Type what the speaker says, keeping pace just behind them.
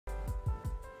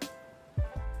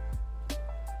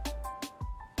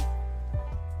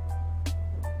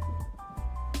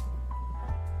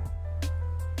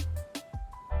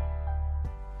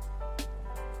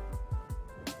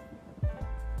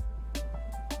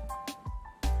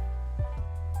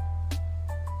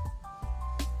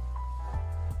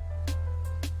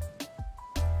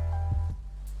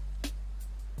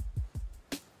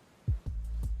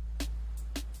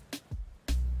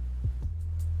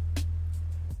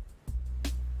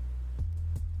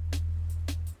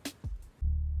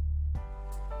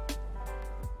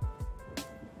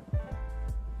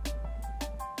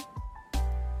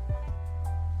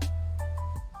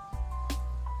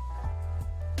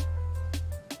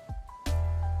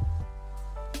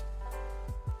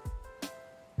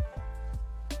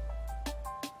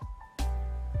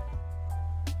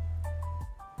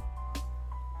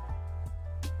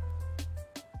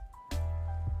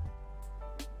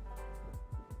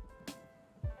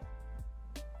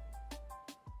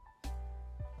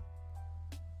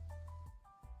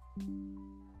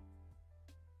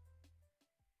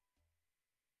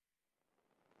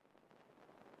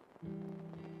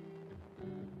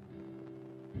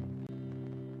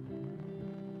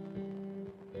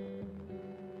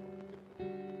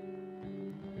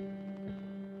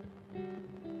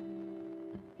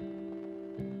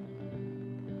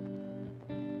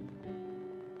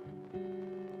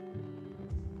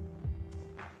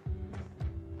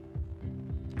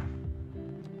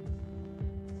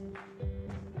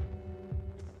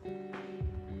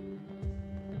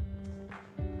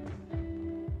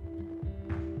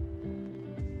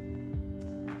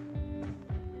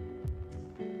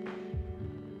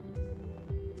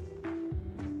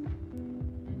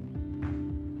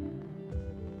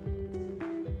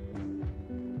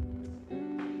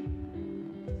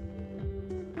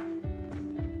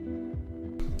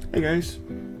Hey guys,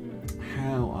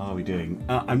 how are we doing?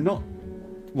 I'm not,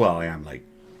 well, I am late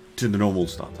to the normal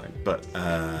start time, but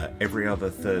every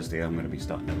other Thursday I'm going to be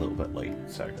starting a little bit late,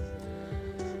 so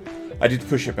I did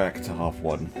push it back to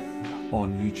 1:30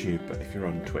 on YouTube, but if you're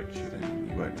on Twitch then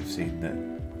you won't have seen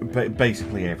that. But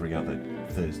basically every other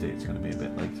Thursday it's going to be a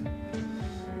bit later.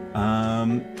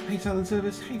 Hey Talent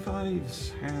Service, hey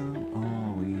Fives, how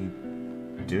are we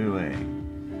doing?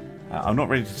 I'm not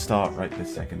ready to start right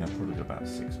this second. I've probably got about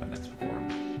 6 minutes before I'm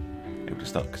able to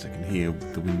start because I can hear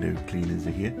the window cleaners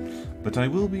are here. But I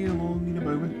will be along in a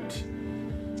moment.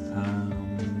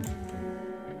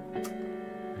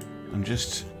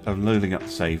 I'm loading up the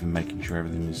save and making sure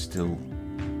everything is still,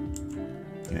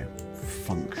 you know,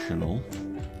 functional.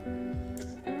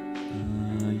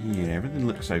 Yeah, everything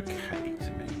looks okay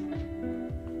to me.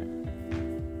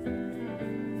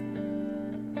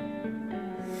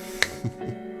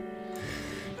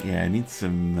 Yeah, I need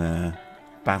some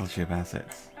battleship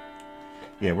assets.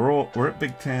 Yeah, we're at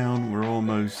Big Town. We're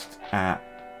almost at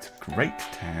Great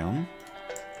Town.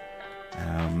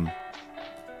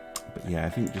 But yeah, I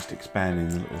think just expanding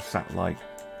the little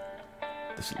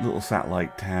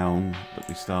satellite town that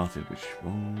we started, which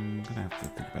I'm gonna have to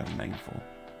think about a name for.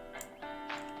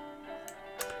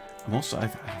 I'm also, I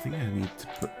think I need to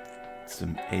put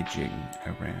some edging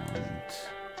around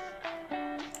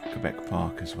Quebec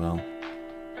Park as well.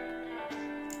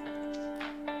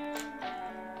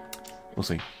 We'll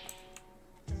see.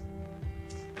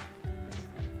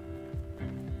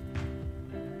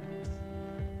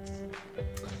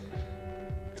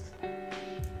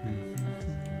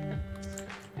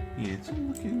 Yeah, it's all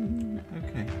looking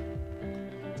okay.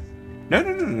 No,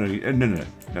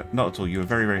 not at all. You were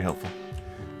very, very helpful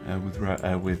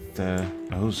with I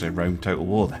also roamed Total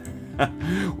War there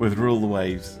with Rule the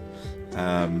Waves.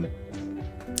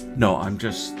 No, I'm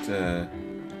just I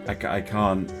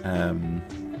can't.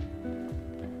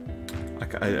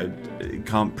 I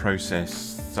can't process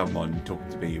someone talking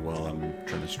to me while I'm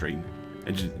trying to stream.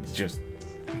 It just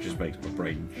makes my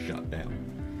brain shut down.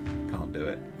 Can't do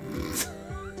it.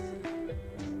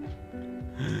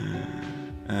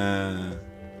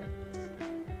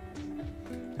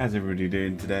 How's everybody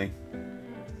doing today?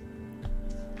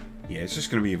 Yeah, it's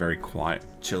just going to be a very quiet,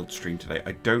 chilled stream today.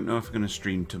 I don't know if I'm going to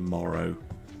stream tomorrow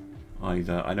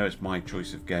either. I know it's my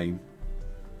choice of game,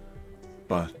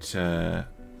 but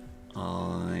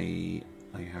I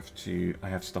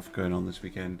have stuff going on this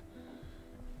weekend,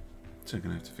 so I'm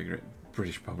gonna have to figure it.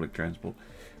 British public transport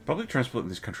in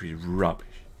this country is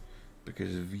rubbish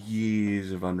because of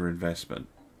years of underinvestment,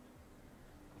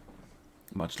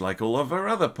 much like all of our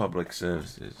other public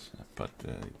services. But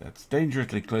that's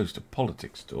dangerously close to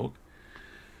politics talk.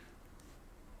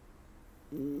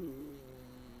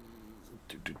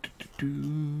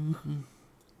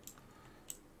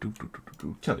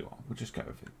 Tell you what, we'll just go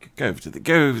over to the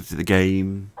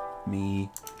game.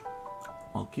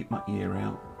 I'll keep my ear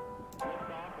out.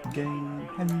 Game,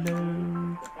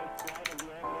 hello.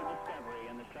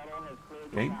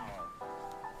 Game.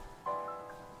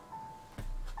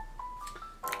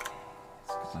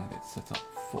 Because I have it set up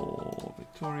for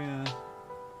Victoria.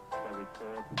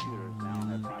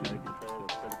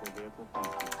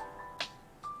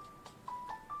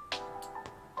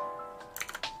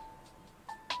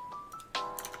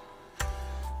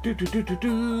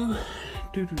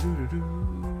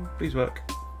 Please work.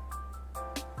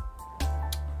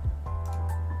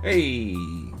 Hey,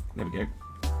 there we go.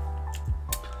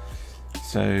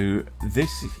 So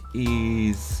this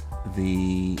is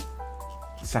the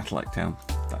satellite town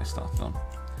that I started on.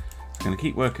 I'm going to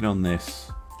keep working on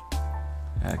this.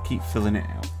 Keep filling it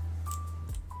out.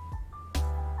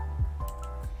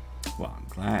 Well, I'm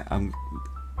glad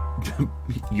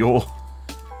your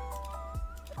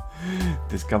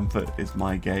discomfort is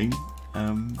my gain.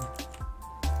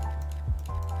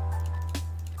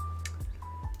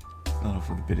 Start off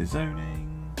with a bit of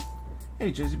zoning.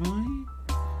 Hey, Jersey boy.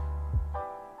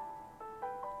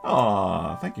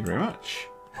 Ah, thank you very much.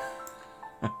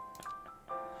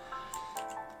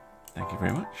 Thank you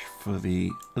very much for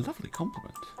the lovely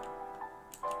compliment.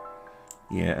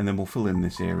 Yeah, and then we'll fill in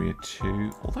this area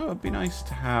too. Although it'd be nice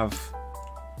to have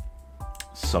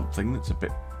something that's a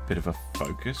bit of a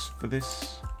focus for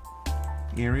this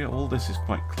area. All this is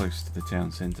quite close to the town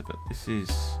centre, but this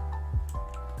is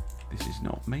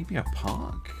not. Maybe a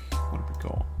park? What have we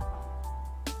got?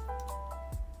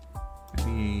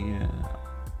 Maybe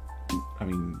I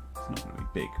mean, it's not going to be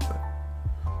big, but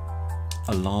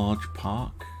a large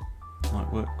park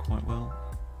might work quite well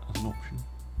as an option.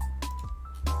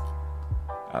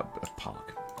 A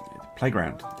park. The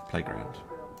playground.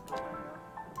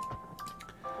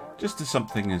 Just as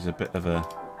something as a bit of a,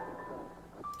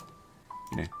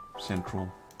 you know,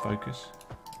 central focus.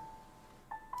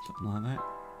 Something like that.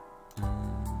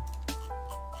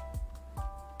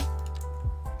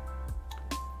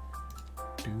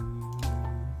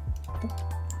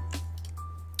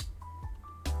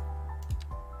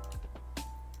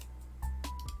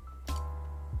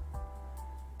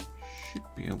 Should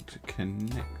be able to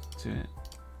connect to it.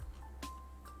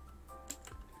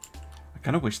 I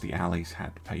kind of wish the alleys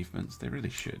had pavements. They really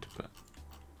should, but...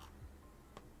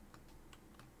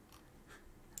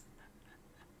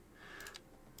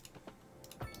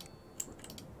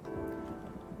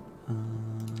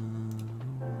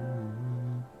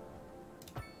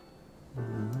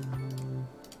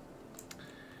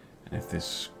 And if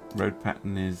this road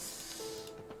pattern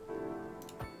is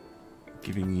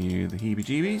giving you the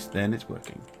heebie-jeebies, then it's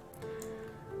working.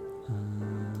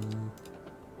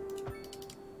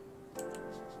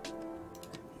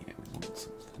 Yeah, we want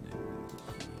something in here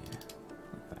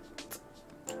like that.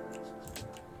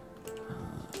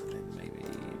 And then maybe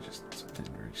just something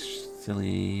very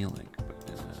silly, like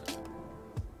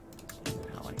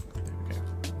alley. There we go.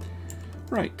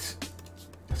 Right,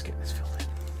 let's get this filled in.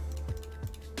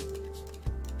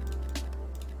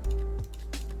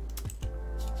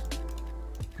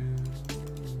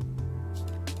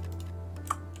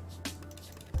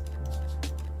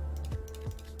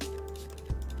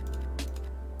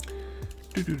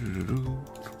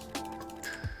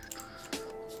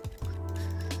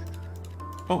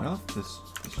 Oh, I left this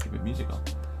stupid music on.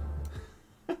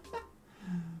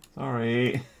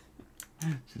 Sorry.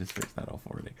 Should have switched that off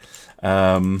already.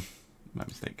 My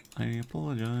mistake. I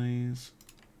apologize.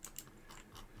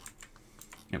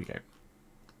 Here we go.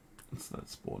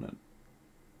 Let's spawn it.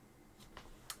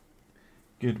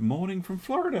 Good morning from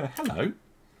Florida. Hello.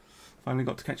 Finally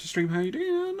got to catch a stream. How are you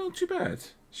doing? Not too bad.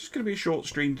 It's just going to be a short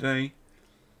stream today.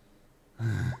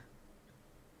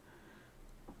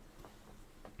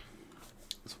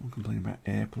 Someone complaining about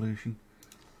air pollution.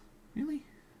 Really?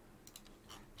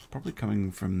 It's probably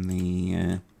coming from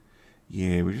the...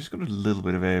 yeah, we just got a little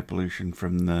bit of air pollution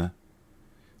from the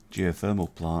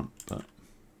geothermal plant, but...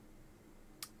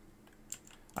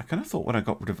 I kind of thought when I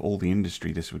got rid of all the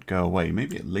industry this would go away.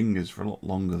 Maybe it lingers for a lot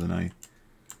longer than I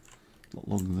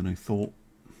thought.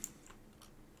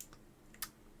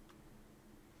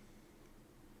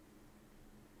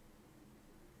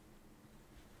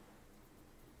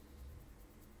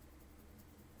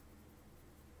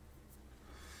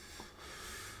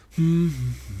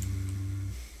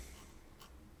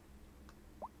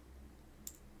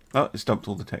 Oh, it's dumped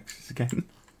all the textures again.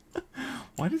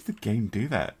 Why does the game do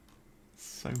that? It's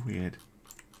so weird.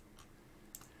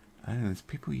 I don't know, there's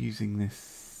people using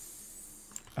this...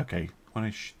 Okay, what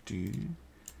I should do...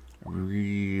 I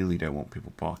really don't want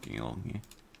people parking along here.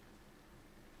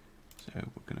 So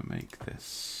we're going to make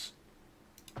this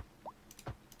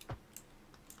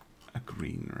a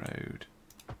green road.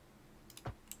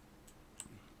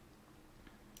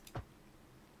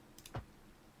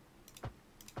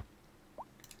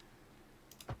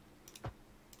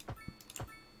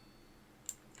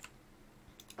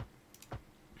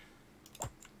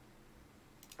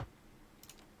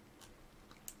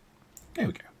 There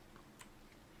we go.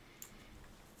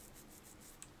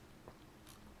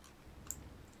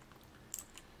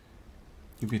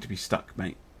 You appear to be stuck,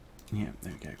 mate. Yeah,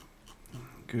 there we go.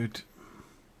 Good.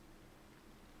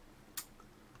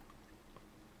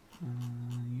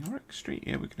 Yorick Street.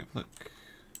 Yeah, we can have a look.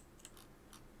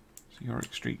 So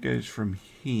Yorick Street goes from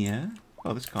here.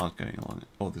 Oh, this car's going along it.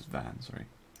 Oh, this van, sorry.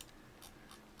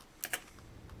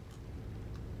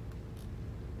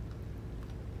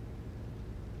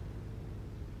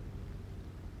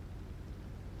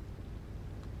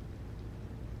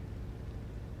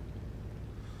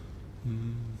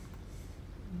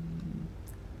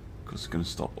 Of course, it's going to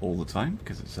stop all the time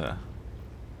because it's a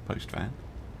post van.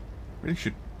 Really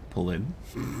should pull in.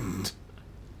 Then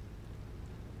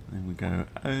we go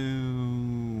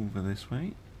over this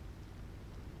way.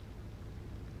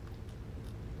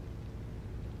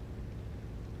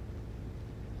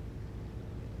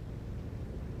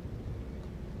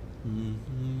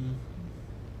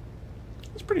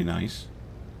 It's pretty nice.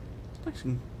 It's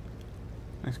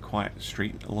nice quiet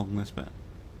street along this bit.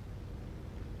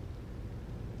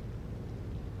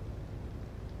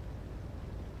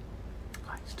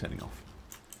 It's turning off.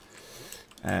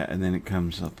 And then it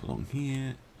comes up along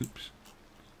here. Oops.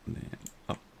 And then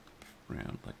up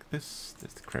around like this.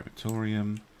 There's the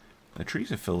crematorium. The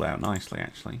trees are filled out nicely,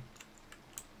 actually.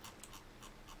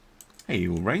 Hey,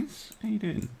 all rains. How you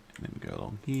doing? And then we go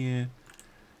along here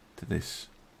to this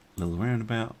little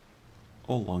roundabout.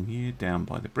 all along here, down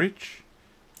by the bridge.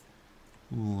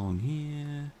 All along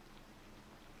here.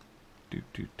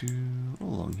 All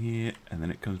along here, and then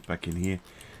it comes back in here.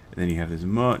 And then you have this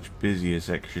much busier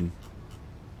section,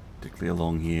 particularly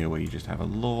along here, where you just have a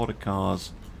lot of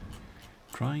cars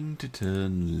trying to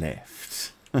turn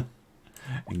left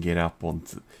and get up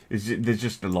onto. There's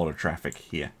just a lot of traffic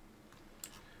here,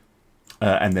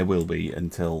 and there will be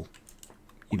until,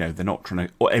 you know, they're not trying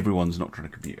to, or everyone's not trying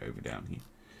to commute over down here.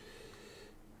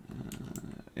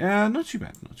 Yeah, not too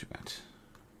bad, not too bad.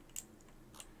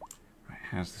 Right,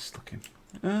 how's this looking?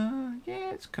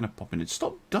 Yeah, it's kind of popping.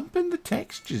 Stop dumping the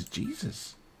textures,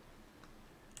 Jesus.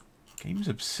 Game's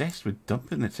obsessed with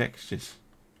dumping the textures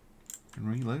and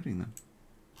reloading them.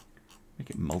 Make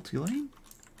it multi-lane?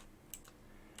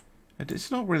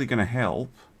 It's not really going to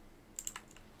help,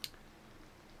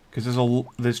 because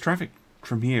there's traffic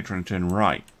from here trying to turn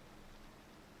right.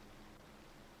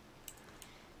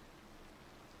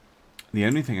 The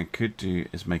only thing I could do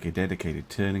is make a dedicated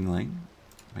turning lane,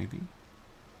 maybe.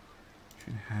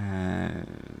 Should have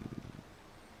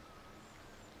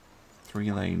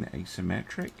 3-lane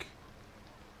asymmetric.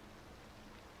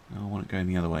 No, I want it going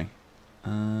the other way.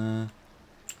 How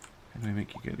do I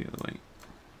make you go the other way?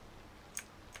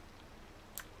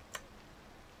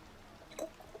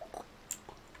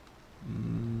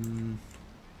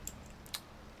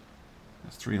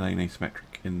 That's 3-lane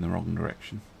asymmetric in the wrong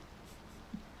direction.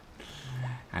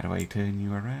 How do I turn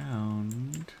you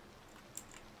around?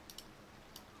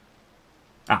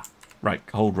 Ah, right.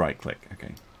 Hold right click.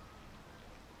 Okay.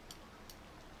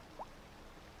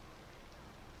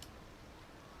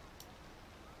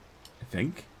 I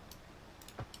think.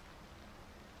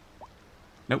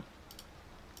 Nope.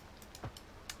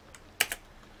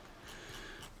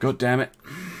 God damn it.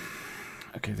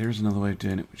 Okay, there's another way of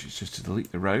doing it, which is just to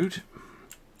delete the road,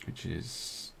 which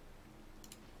is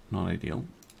not ideal.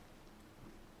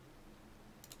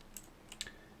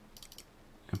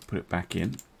 And put it back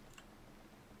in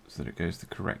so that it goes the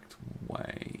correct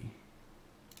way.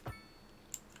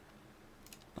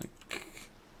 Like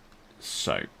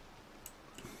so.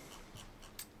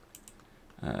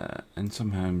 And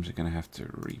sometimes you're going to have to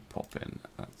re-pop in.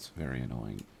 That's very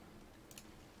annoying.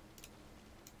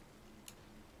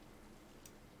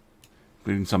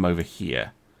 Including some over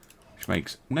here, which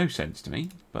makes no sense to me,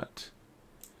 but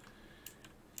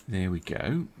there we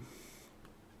go.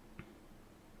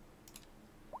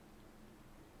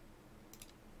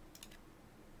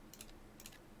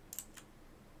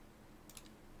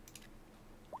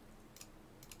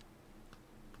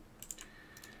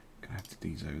 Gonna have to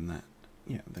de-zone that.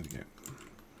 Yeah, there we go.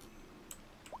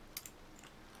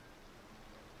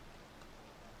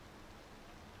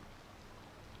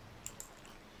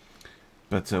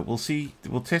 But we'll see.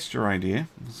 We'll test your idea.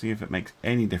 We'll see if it makes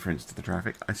any difference to the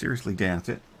traffic. I seriously doubt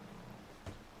it.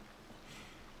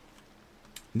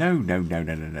 No, no, no,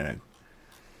 no, no, no.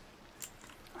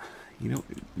 You know,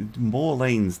 more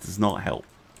lanes does not help.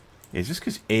 It's just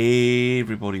because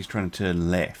everybody's trying to turn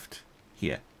left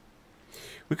here.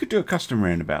 We could do a custom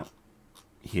roundabout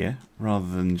here rather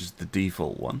than just the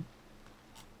default one.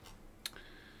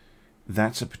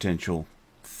 That's a potential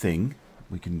thing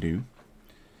we can do.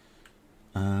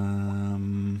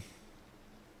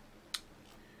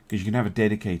 Because you can have a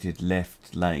dedicated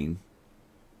left lane.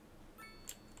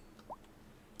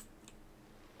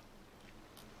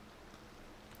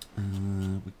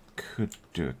 We could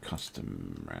do a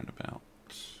custom roundabout.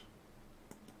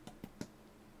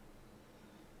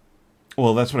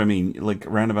 Well, that's what I mean. Like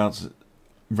roundabouts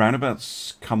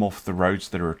come off the roads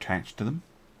that are attached to them.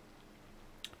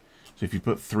 So if you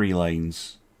put 3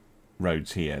 lanes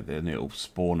roads here, then it'll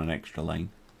spawn an extra lane.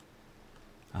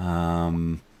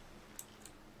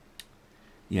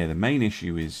 Yeah, the main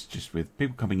issue is just with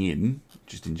people coming in,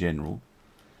 just in general,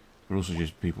 but also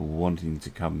just people wanting to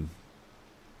come.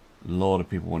 A lot of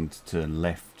people wanting to turn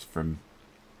left from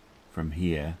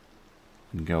here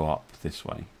and go up this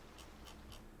way.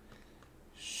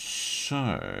 So,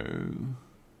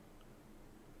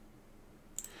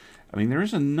 I mean, there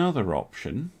is another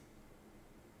option,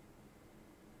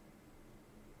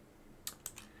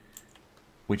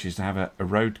 which is to have a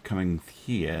road coming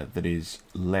here that is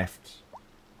left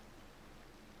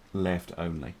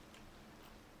only.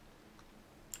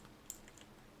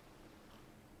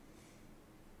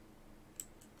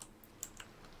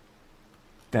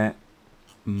 That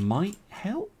might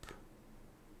help.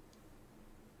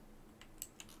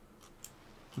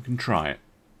 We can try it,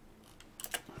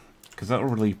 because that will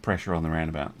relieve pressure on the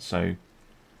roundabout. So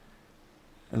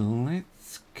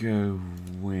let's go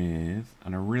with,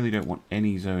 and I really don't want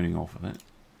any zoning off of it.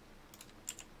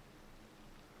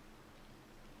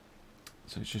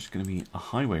 So it's just going to be a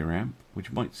highway ramp,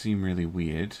 which might seem really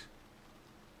weird.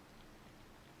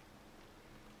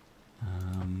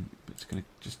 But it's going to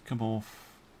just come off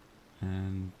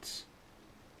and...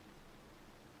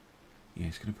 Yeah,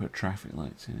 it's going to put traffic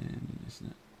lights in,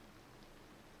 isn't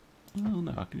it? Well,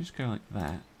 no, I can just go like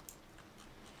that.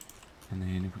 And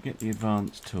then if we get the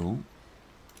advanced tool,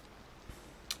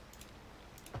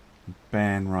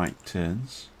 ban right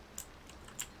turns,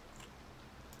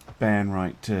 ban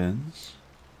right turns,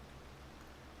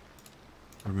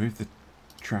 remove the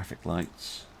traffic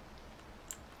lights,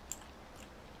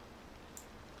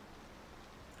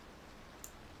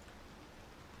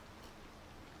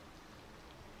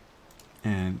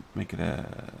 and make it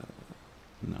a...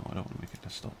 No, I don't want to make it a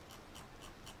stop.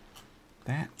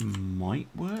 That might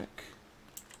work.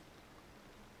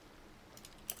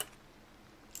 It'll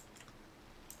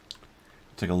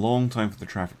take a long time for the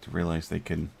traffic to realise they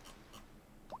can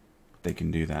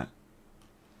do that.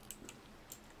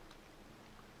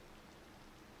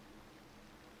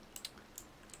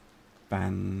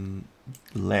 Ban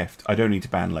left. I don't need to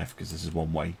ban left because this is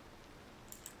one way.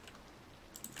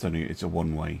 It's a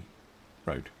one-way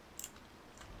road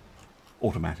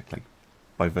automatically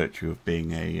by virtue of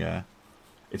being a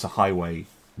it's a highway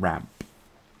ramp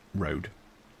road.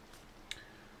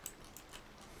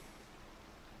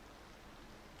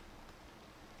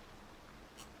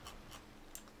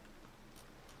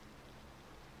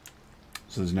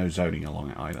 So there's no zoning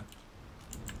along it either.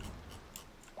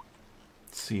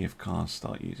 Let's see if cars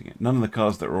start using it. None of the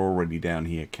cars that are already down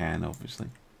here can, obviously.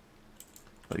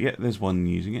 But yeah, there's one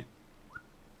using it.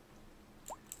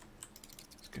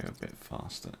 Go a bit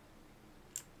faster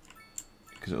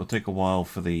because it'll take a while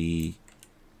for the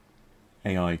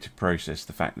AI to process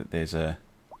the fact that there's a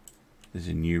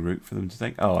new route for them to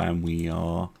take. Oh, and we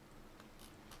are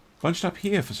bunched up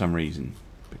here for some reason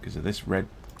because of this red.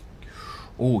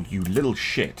 Oh, you little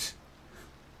shit!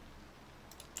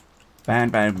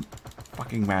 Ban,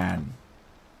 fucking ban!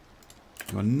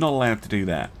 You are not allowed to do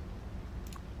that.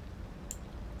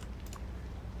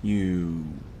 You.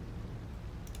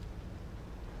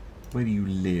 Where do you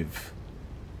live?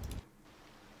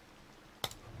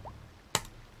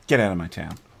 Get out of my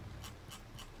town.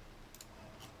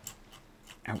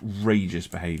 Outrageous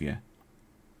behaviour.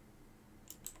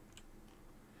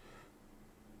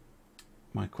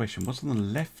 My question, what's on the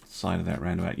left side of that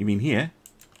roundabout? You mean here?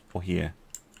 Or here?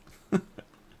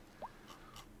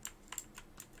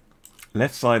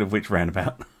 Left side of which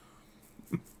roundabout?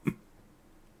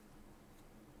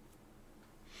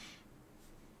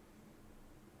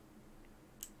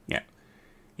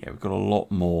 Yeah, we've got a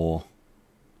lot more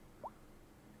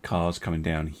cars coming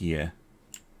down here.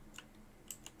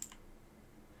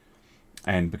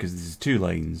 And because this is 2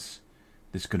 lanes,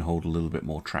 this can hold a little bit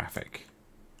more traffic.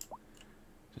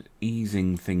 So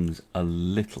easing things a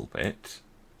little bit.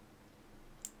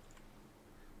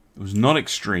 It was not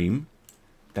extreme.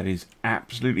 That is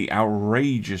absolutely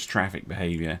outrageous traffic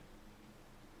behaviour.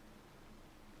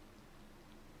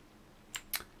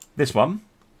 This one.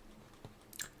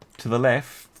 To the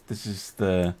left, this is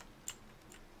the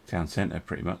town centre,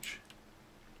 pretty much.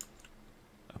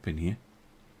 Up in here.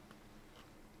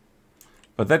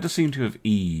 But that does seem to have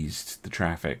eased the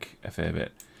traffic a fair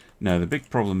bit. No, the big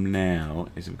problem now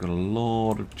is we've got a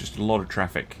lot of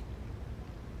traffic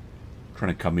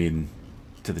trying to come in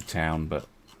to the town, but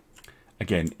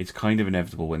again, it's kind of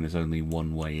inevitable when there's only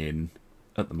one way in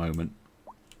at the moment.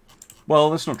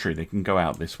 Well, that's not true. They can go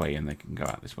out this way and they can go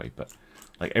out this way, but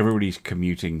like everybody's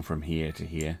commuting from here to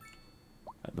here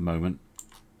at the moment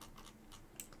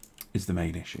is the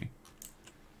main issue.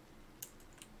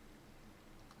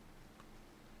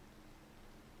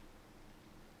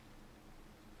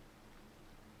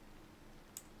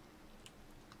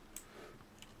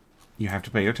 You have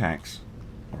to pay your tax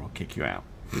or I'll kick you out.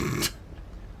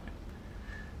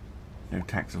 No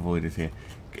tax avoided here.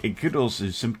 It could also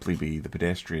simply be the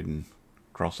pedestrian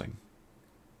crossing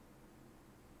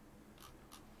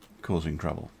causing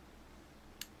trouble.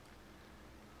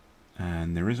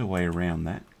 And there is a way around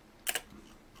that.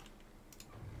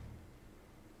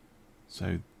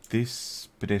 So this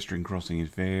pedestrian crossing is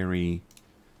very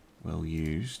well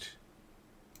used,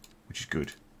 which is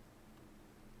good.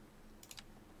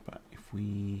 But if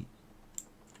we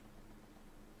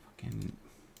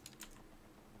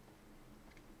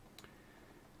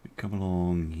come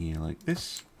along here like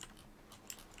this,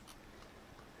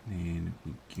 and then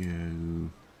we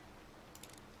go.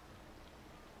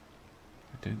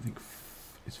 I don't think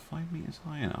it's 5 meters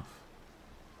high enough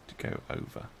to go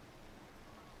over.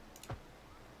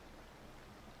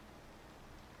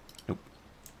 Nope.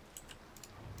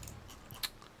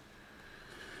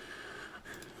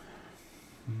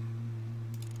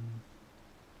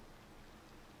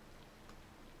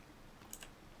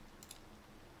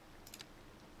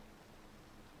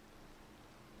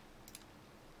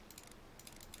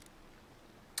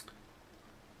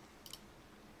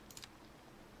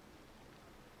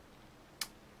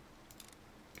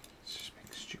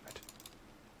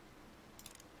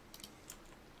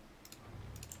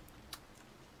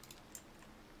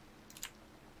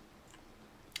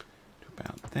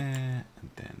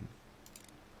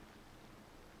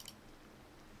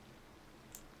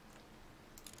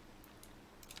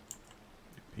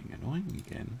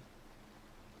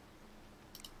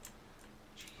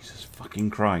 Fucking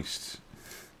Christ.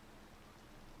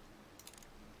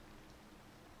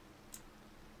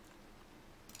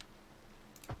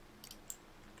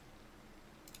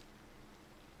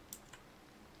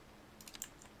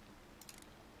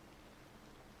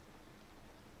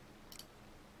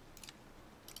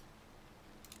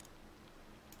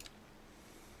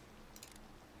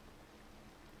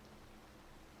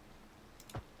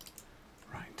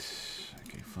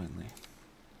 Finally.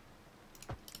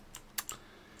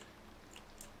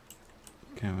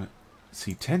 Okay,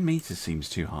 see, 10 meters seems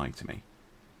too high to me.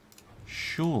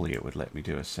 Surely it would let me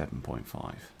do a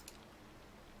 7.5.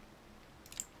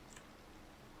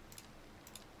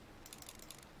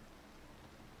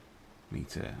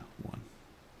 Meter 1.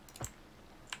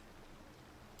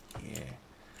 Yeah.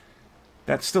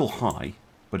 That's still high,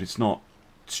 but it's not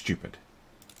stupid.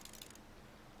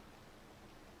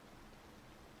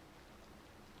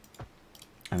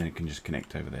 And then it can just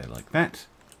connect over there like that.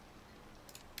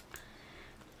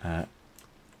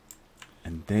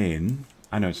 And then,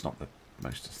 I know it's not the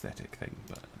most aesthetic thing,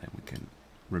 but then we can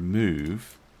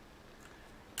remove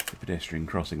the pedestrian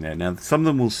crossing there. Now, some of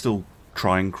them will still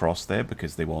try and cross there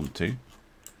because they want to.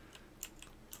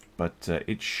 But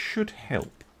it should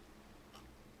help.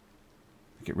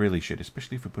 I think it really should,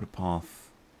 especially if we put a path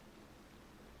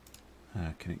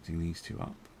connecting these two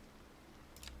up.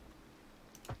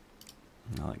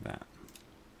 I like that.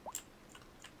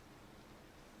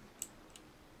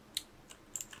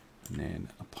 And then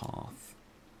a path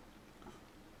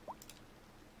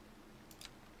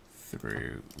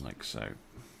through like so.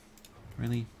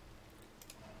 Really?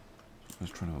 I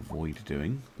was trying to avoid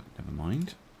doing, but never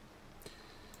mind.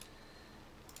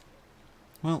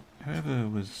 Well, whoever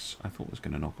I thought was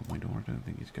going to knock on my door, I don't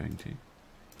think he's going to. I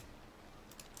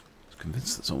was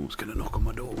convinced that someone was going to knock on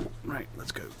my door. Right,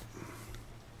 let's go.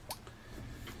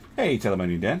 Hey,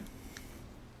 Telemonian Dan.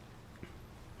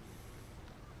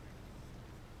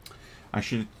 I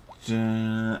should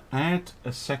add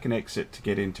a second exit to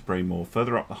get into Braemore,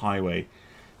 further up the highway,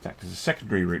 to act as a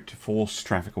secondary route to force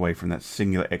traffic away from that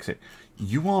singular exit.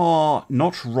 You are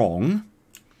not wrong.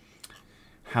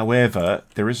 However,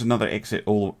 there is another exit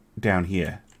all down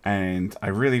here, and I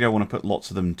really don't want to put lots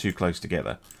of them too close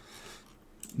together.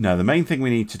 No, the main thing we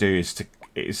need to do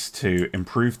is to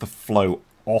improve the flow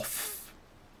off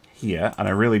here, and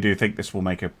I really do think this will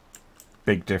make a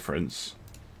big difference.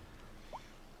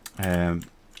 Another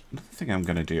thing I'm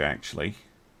going to do, actually,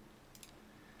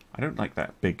 I don't like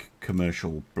that big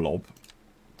commercial blob,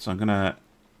 so I'm going to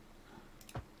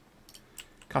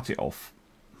cut it off.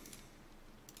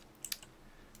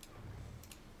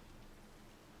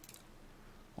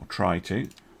 Or try to.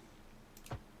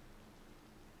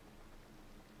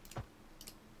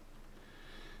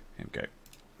 There we go.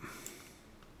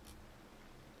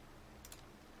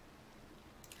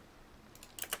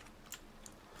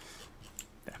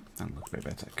 That'll look a bit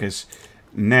better, because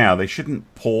now they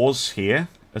shouldn't pause here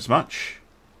as much.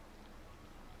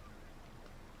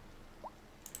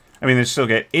 I mean, they still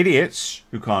get idiots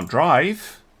who can't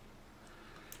drive,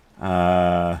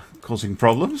 causing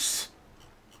problems.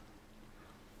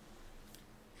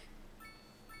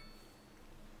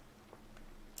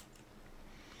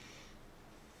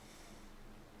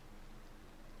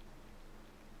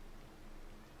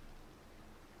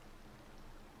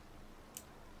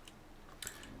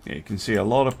 Yeah, you can see a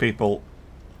lot of people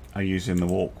are using the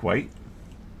walkway.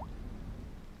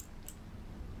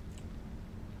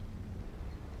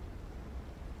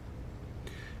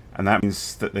 And that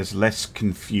means that there's less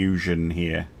confusion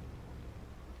here.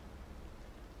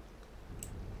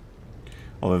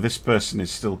 Although this person is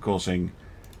still causing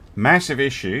massive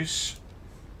issues.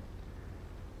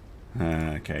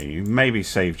 Okay, you maybe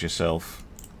saved yourself.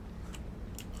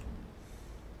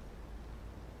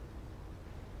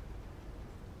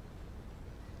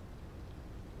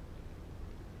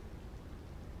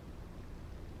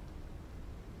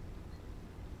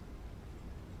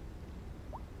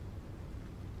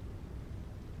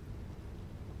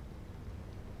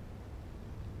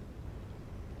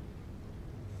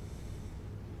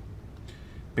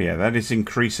 But yeah, that is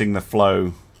increasing the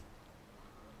flow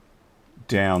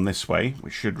down this way,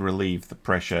 which should relieve the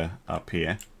pressure up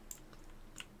here.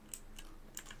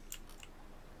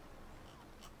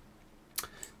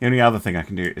 The only other thing I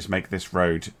can do is make this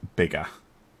road bigger.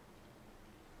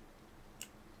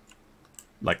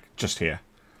 Like, just here.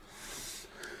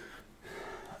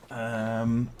 I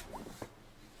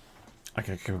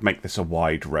could make this a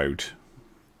wide road,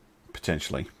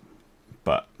 potentially.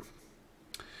 But...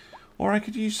 or I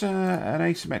could use an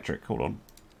asymmetric. Hold on.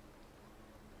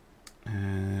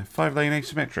 5-lane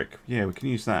asymmetric. Yeah, we can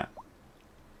use that.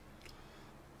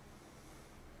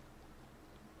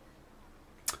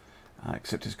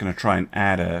 Except it's going to try and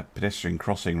add a pedestrian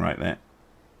crossing right there.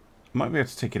 Might be able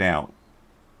to take it out.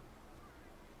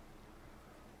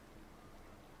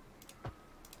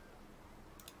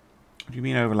 What do you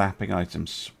mean overlapping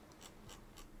items?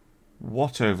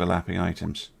 What overlapping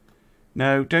items?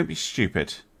 No, don't be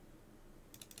stupid.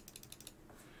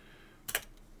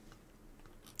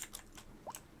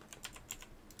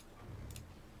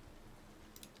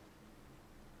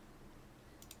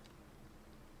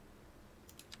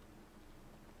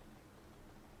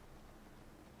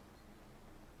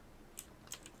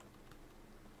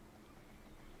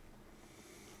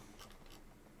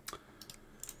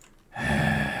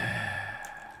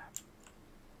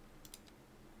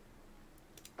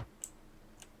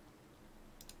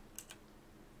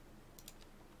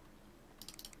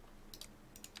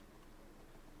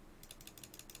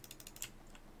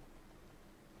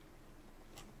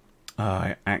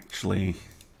 Actually,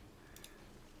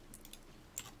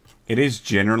 it is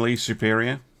generally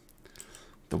superior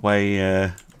the way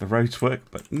the roads work,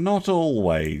 but not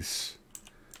always.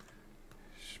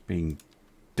 It's being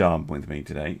dumb with me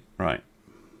today. Right.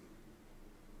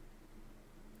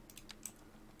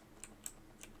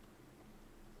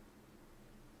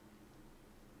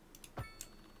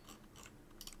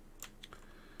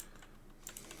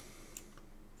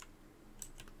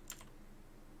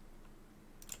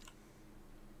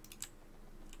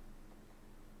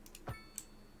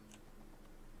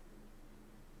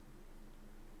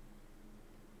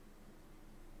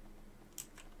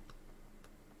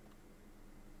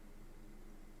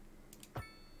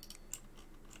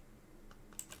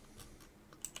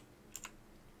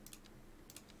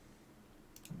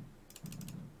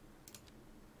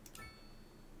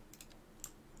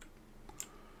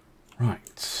 Right.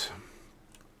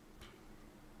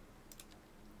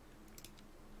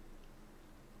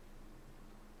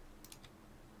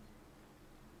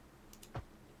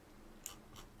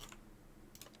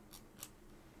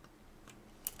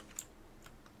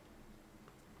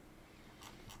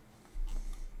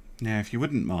 Now, if you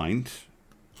wouldn't mind...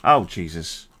 Oh,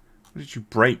 Jesus. What did you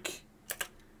break?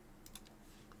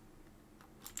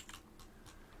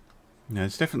 No,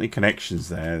 there's definitely connections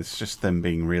there. It's just them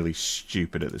being really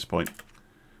stupid at this point.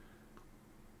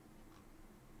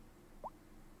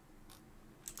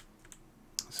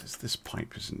 It says this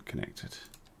pipe isn't connected.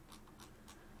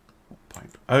 What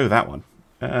pipe? Oh, that one.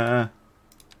 There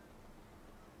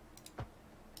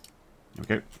we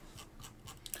go.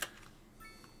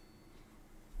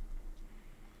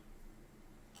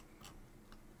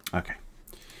 Okay.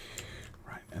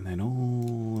 Right, and then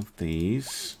all of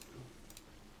these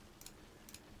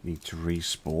need to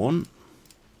respawn.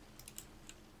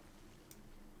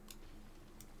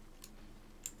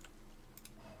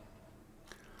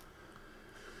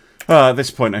 At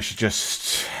this point, I should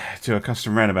just do a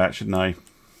custom roundabout, shouldn't I?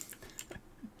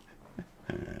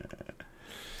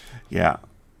 Yeah.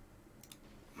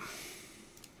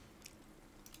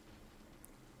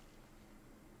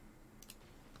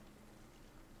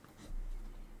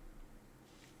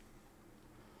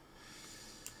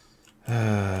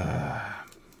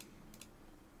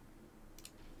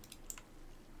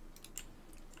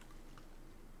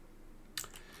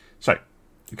 So,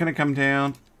 we're going to come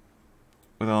down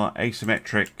with our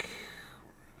asymmetric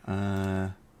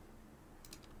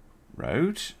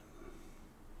road.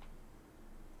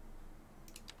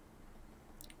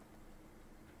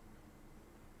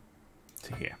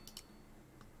 To here.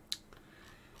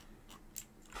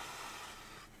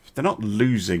 If they're not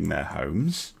losing their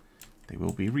homes, they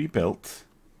will be rebuilt.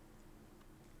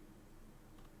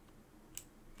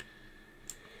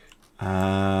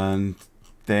 And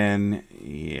then,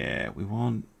 yeah, we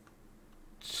want...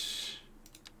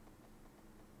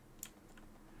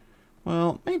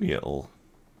 Well, maybe it'll...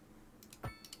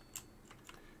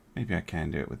 Maybe I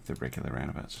can do it with the regular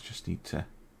roundabouts. I just need to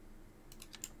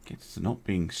get to not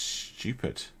being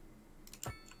stupid.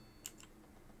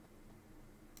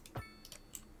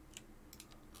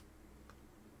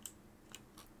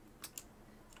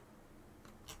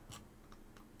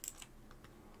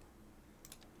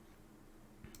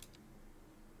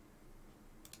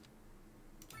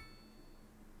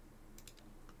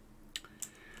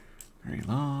 Very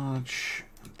large,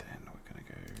 and then we're going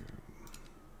to go...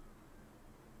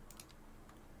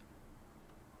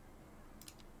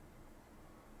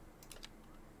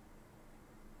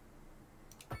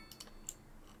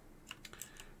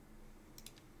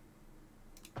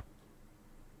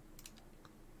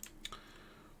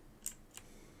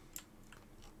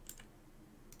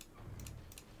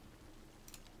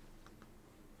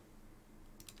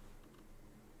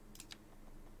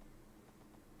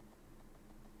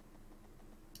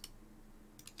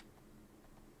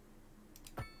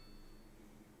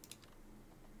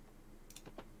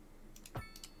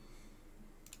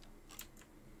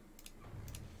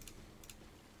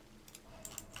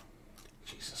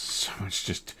 it's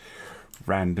just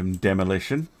random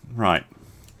demolition. Right.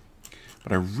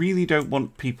 But I really don't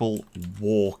want people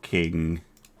walking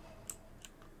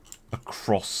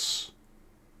across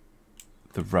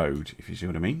the road, if you see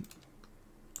what I mean.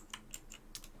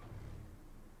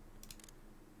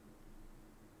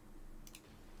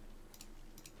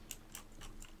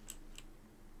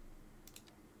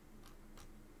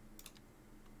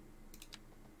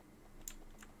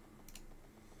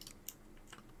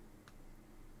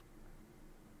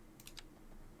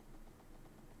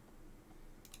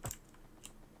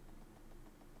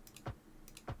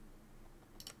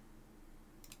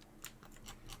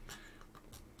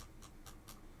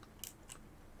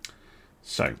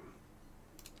 So,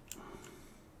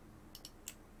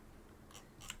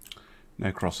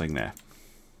 no crossing there.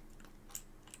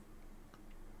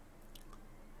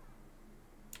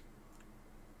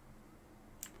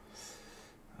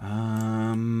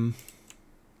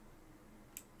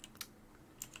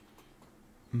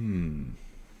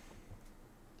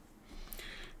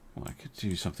 Well, I could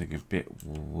do something a bit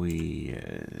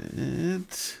weird.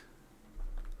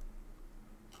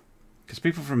 Because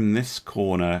people from this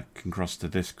corner can cross to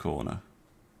this corner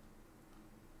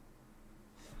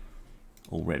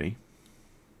already.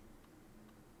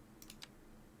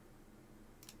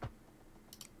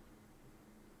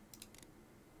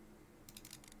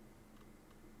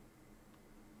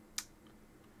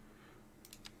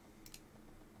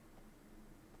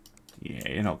 Yeah,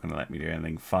 you're not going to let me do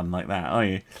anything fun like that, are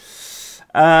you?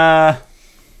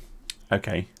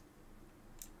 Okay.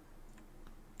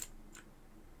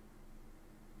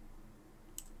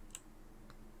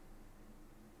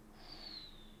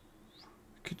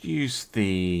 Could use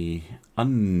the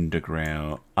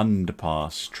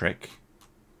underpass trick.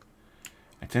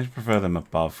 I tend to prefer them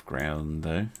above ground,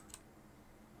 though.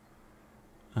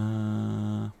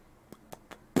 I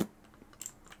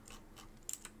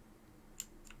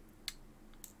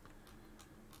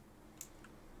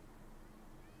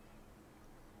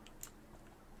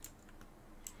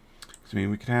mean,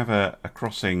 we could have a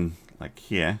crossing like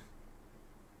here.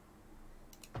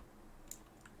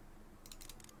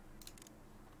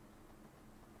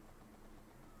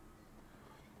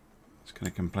 It's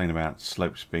going to complain about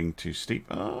slopes being too steep.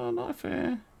 Oh, not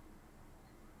fair.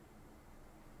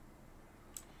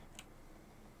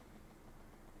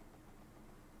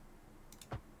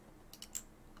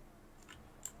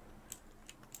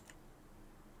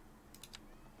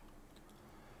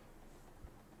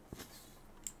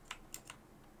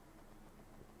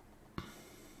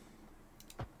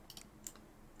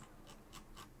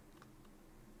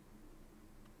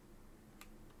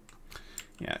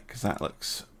 Yeah, because that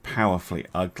looks powerfully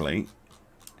ugly.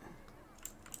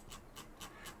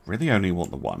 Really only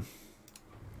want the one.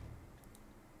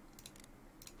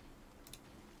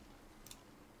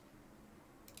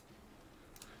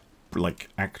 Like,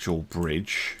 actual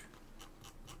bridge.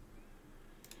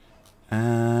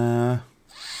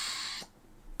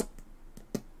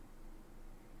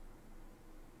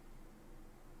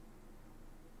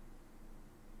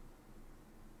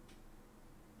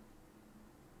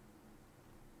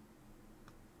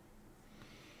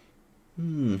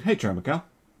 Hey, Tramical.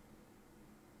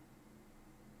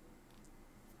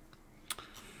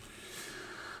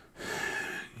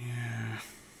 Yeah.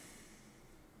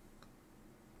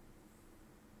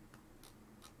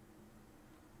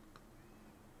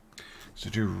 So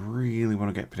I do really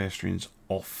want to get pedestrians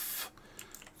off.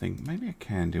 I think maybe I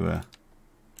can do an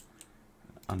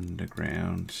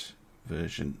underground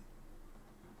version.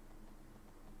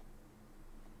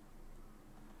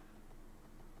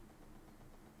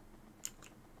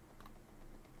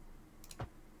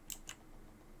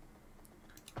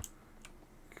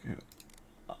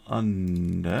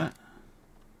 Under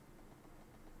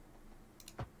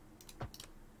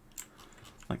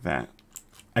like that.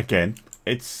 Again,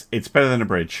 it's better than a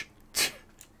bridge.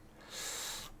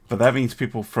 But that means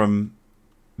people from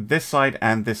this side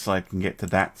and this side can get to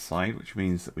that side, which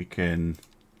means that we can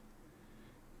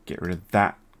get rid of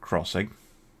that crossing.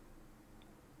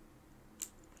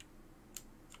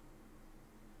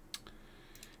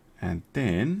 And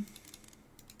then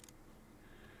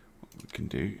what we can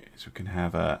do is we can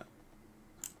have a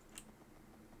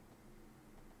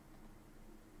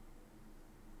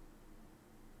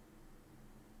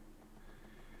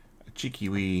cheeky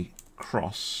wee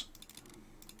cross.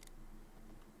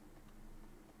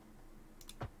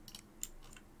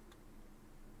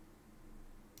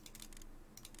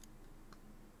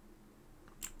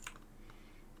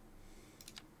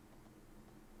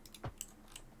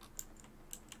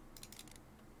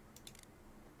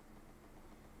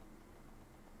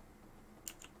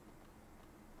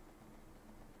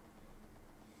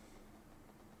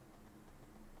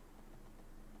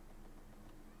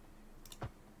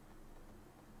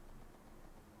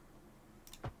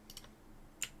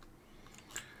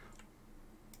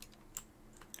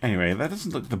 Anyway, that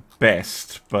doesn't look the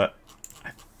best, but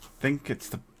I think it's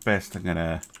the best I'm going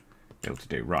to be able to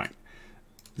do. Right.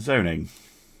 Zoning.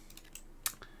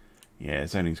 Yeah,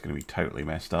 zoning's going to be totally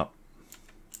messed up.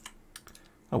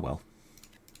 Oh well.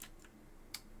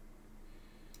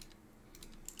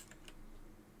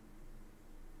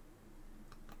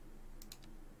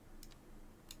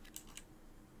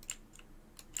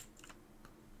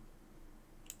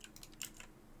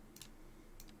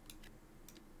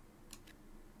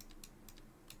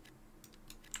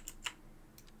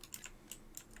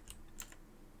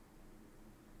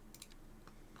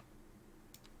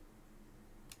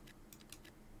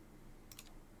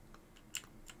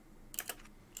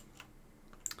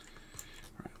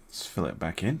 Let's fill it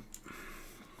back in.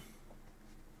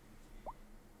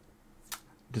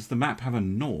 Does the map have a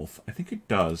north? I think it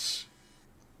does.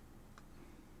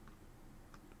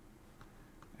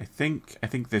 I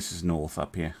think this is north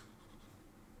up here.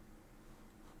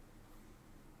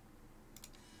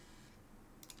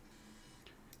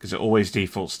 Because it always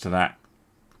defaults to that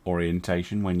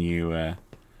orientation when you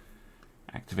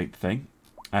activate the thing.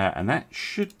 And that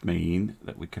should mean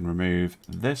that we can remove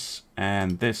this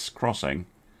and this crossing.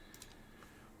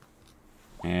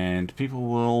 And people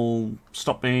will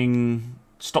stop kind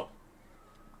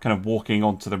of walking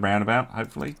onto the roundabout,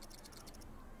 hopefully.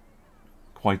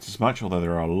 Quite as much, although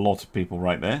there are a lot of people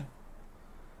right there.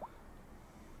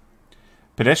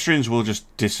 Pedestrians will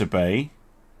just disobey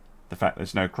the fact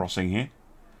there's no crossing here.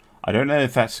 I don't know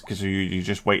if that's because you're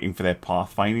just waiting for their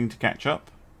pathfinding to catch up.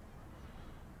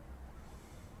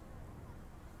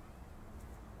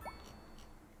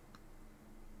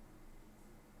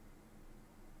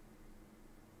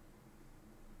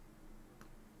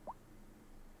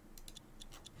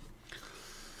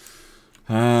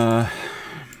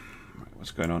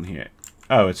 What's going on here?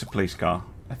 Oh, it's a police car.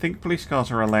 I think police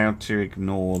cars are allowed to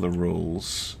ignore the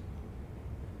rules.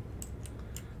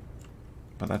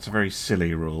 But that's a very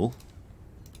silly rule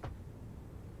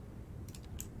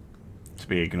to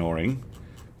be ignoring,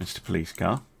 Mr. Police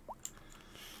Car.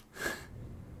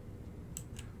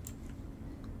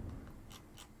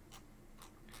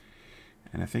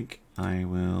 And I think I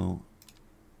will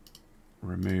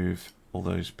remove all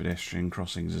those pedestrian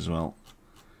crossings as well.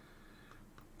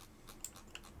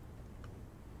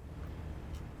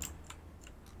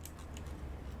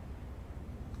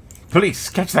 Police!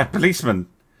 Catch that policeman!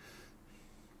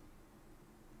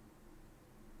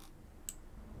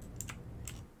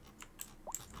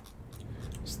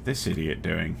 What's this idiot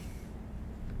doing?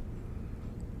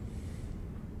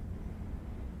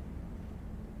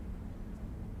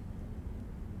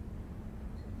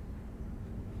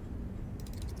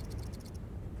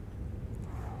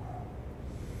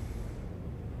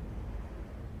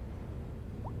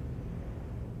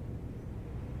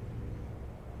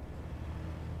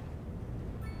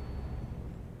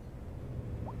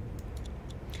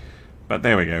 But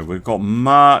there we go. We've got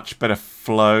much better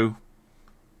flow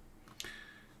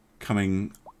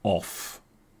coming off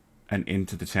and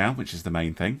into the town, which is the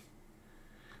main thing.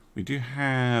 We do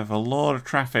have a lot of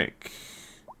traffic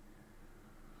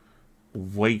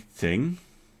waiting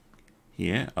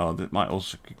here. Oh, that might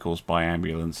also be caused by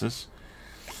ambulances.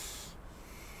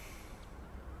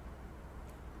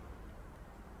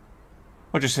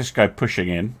 Or just this guy pushing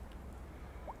in.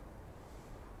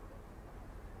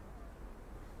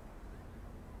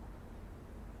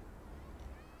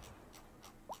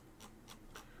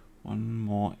 One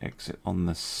more exit on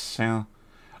the south.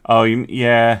 Oh,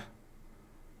 yeah.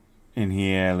 In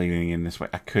here, leading in this way.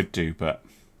 I could do, but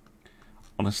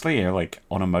honestly, yeah, like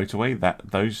on a motorway,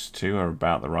 those two are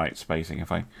about the right spacing.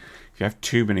 If you have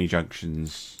too many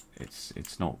junctions,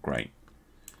 it's not great.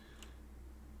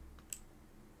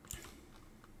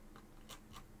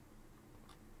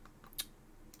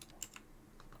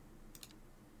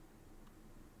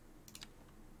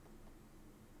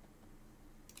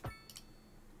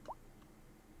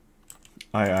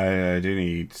 I do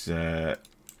need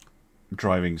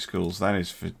driving schools. That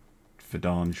is for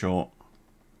darn short.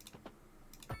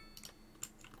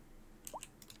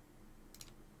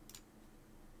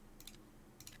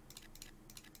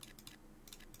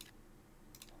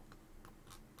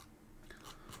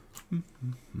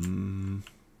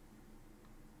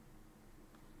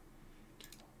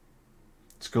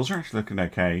 Schools are actually looking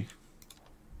okay.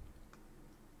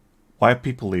 Why are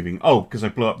people leaving? Oh, because I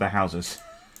blew up their houses.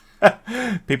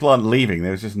 People aren't leaving.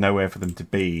 There's just nowhere for them to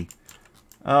be.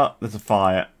 Oh, there's a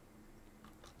fire.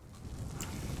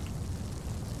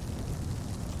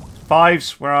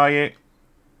 Fives, where are you?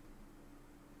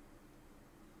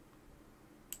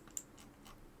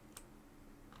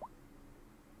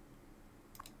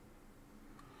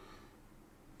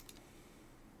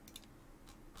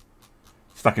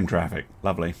 Stuck in traffic.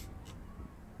 Lovely.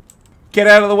 Get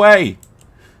out of the way!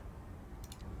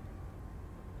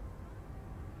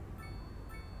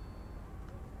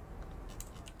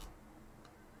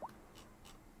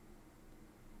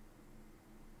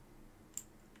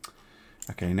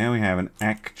 Okay, now we have an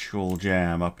actual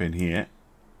jam up in here.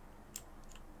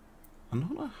 I'm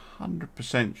not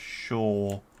 100%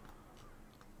 sure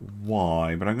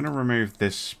why, but I'm going to remove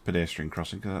this pedestrian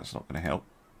crossing because that's not going to help.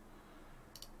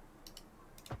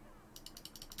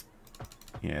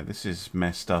 Yeah, this is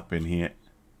messed up in here.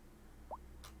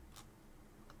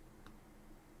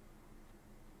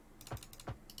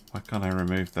 Why can't I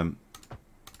remove them?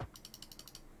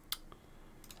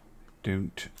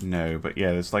 Don't know, but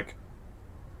yeah, there's like...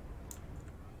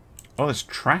 Oh, there's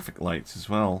traffic lights as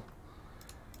well.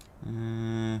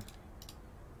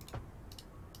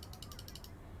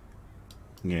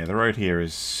 Yeah, the road here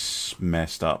is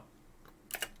messed up.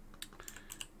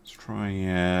 Let's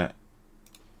try...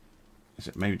 Is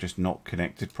it maybe just not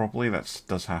connected properly? That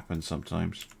does happen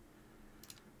sometimes.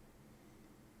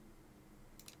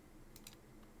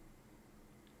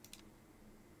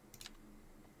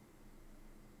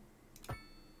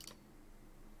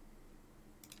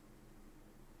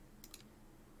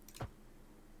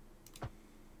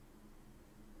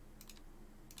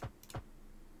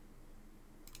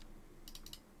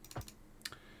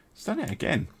 It's done it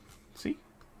again. See?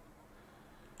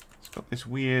 It's got this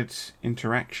weird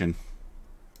interaction.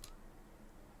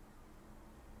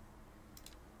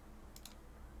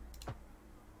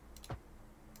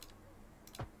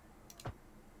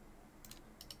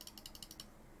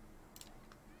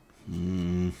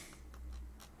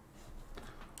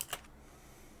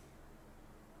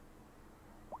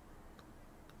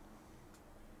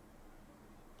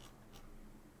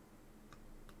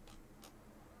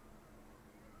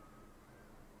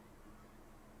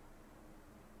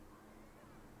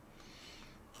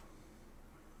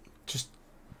 Just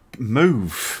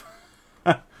move.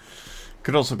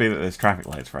 Could also be that there's traffic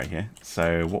lights right here.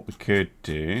 So what we could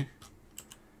do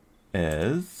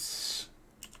is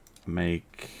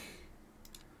make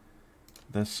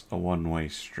this a one-way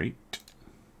street.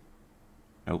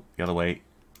 Oh, the other way.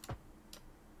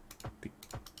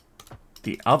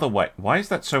 The other way. Why is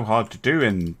that so hard to do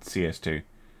in CS2?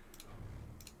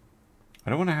 I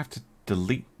don't want to have to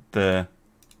delete the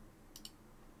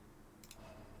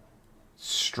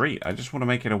street. I just want to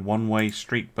make it a one-way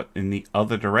street, but in the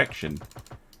other direction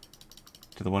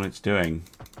to the one it's doing.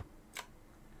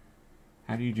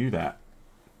 How do you do that?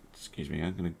 Excuse me,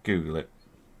 I'm going to Google it.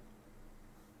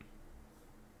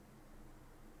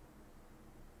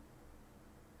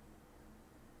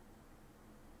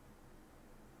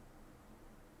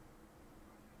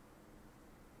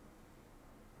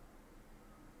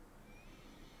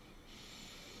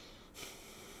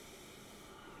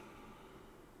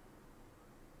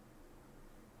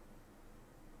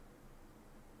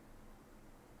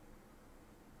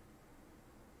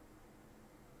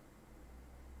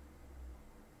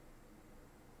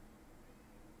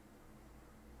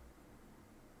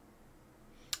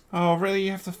 Oh, really?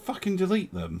 You have to fucking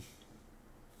delete them?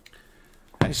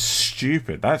 That is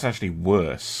stupid. That's actually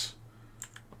worse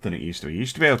than it used to be. You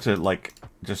used to be able to, like,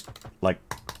 just, like,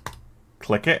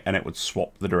 click it and it would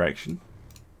swap the direction.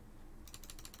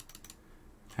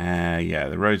 Yeah,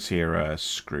 the roads here are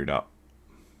screwed up.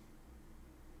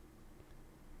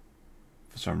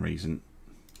 For some reason.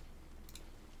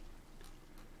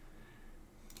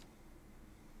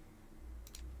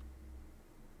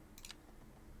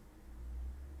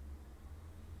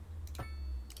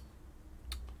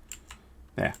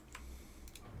 There.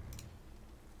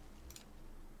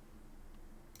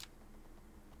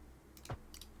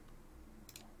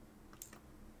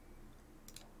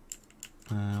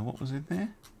 What was in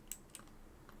there?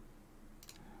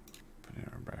 Put it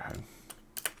on home.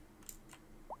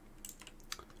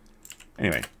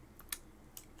 Anyway,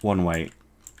 one way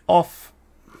off.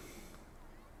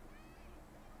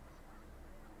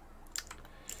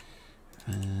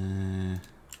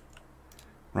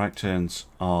 Right turns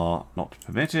are not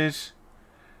permitted.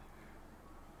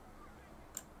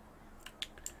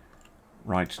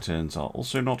 Right turns are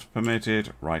also not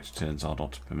permitted. Right turns are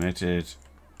not permitted.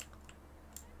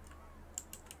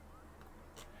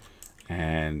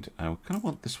 And I kind of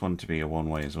want this one to be a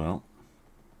one-way as well.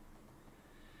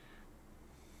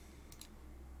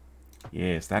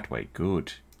 Yes, that way.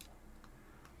 Good.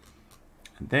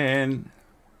 And then...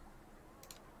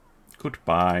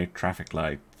 Goodbye, traffic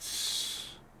lights.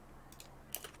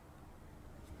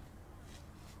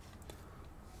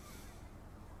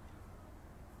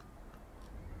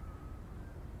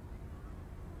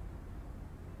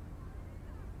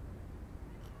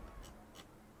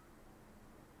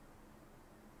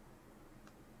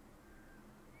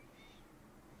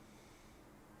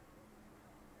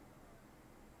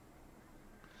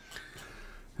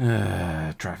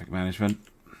 Traffic management.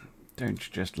 Don't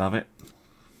you just love it?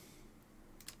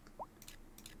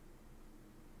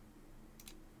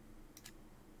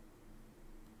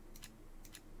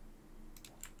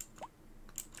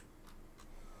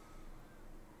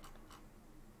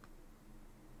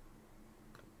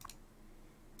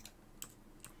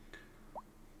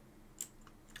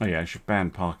 Oh yeah, I should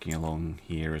ban parking along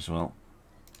here as well.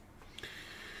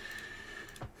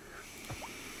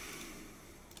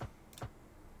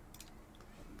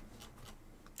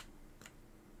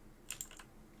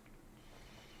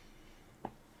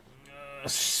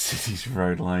 City's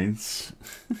road lines.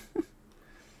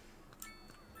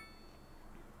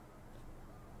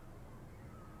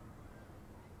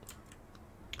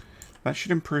 That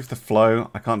should improve the flow.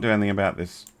 I can't do anything about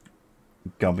this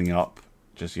gumming up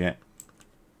just yet.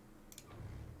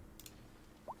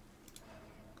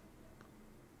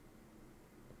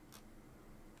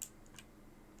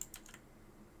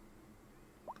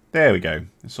 There we go.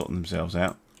 They're sorting themselves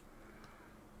out.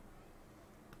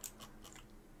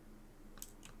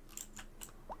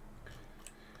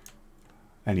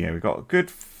 And yeah, we've got a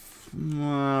good,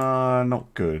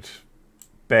 not good,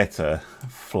 better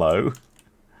flow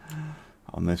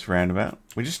on this roundabout.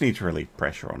 We just need to relieve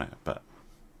pressure on it, but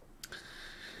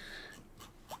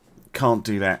can't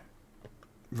do that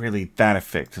really that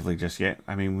effectively just yet.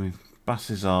 I mean,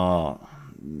 buses are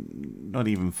not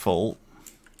even full.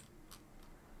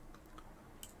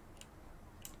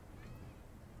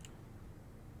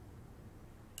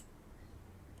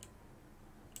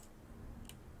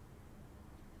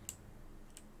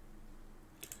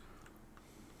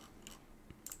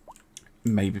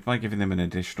 Maybe by giving them an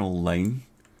additional lane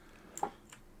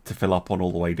to fill up on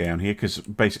all the way down here, because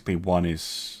basically one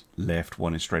is left,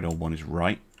 one is straight on, one is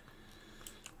right.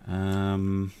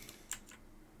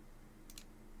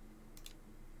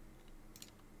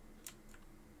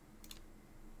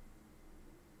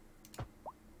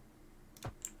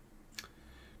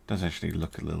 Does actually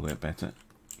look a little bit better.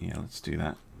 Yeah, let's do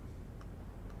that.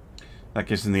 That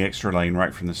gives them the extra lane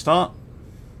right from the start.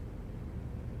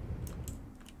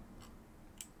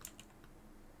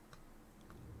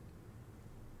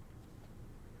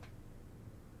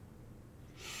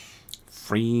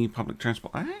 Free public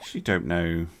transport. I actually don't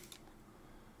know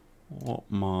what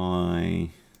my...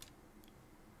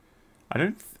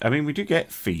 I mean, we do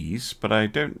get fees, but I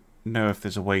don't know if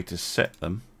there's a way to set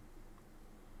them.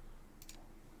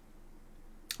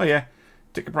 Oh yeah,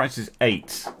 ticket price is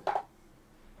 8.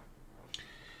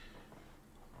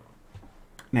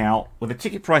 Now, with a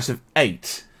ticket price of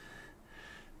 8,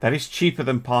 that is cheaper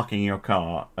than parking your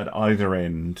car at either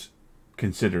end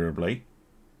considerably.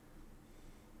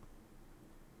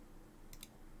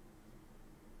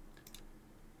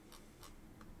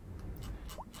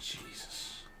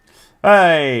 Jesus.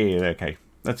 Hey, okay.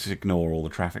 Let's ignore all the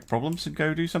traffic problems and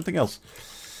go do something else.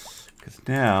 Because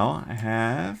now I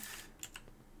have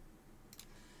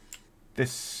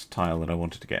this tile that I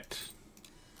wanted to get.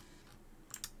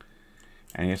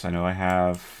 And yes, I know I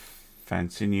have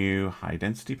fancy new high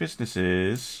density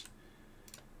businesses,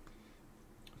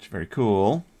 which is very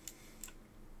cool.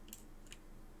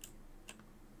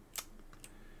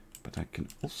 But I can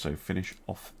also finish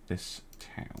off this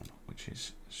town, which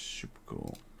is super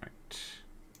cool. Right.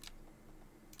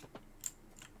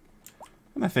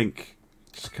 And I think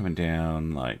just coming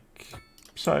down like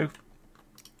so.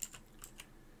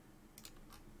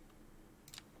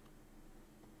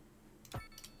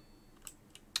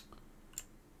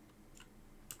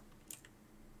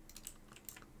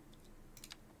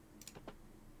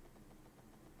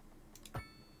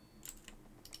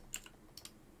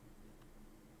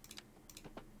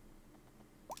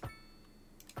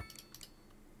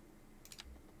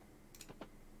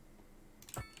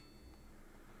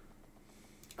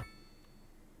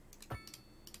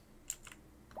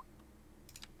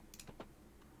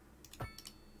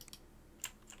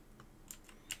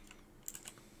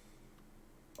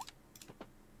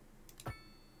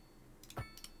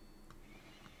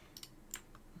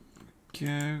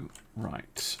 Go.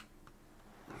 Right.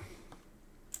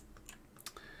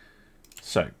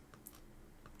 So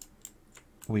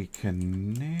we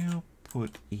can now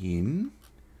put in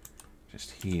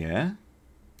just here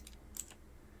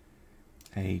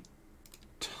a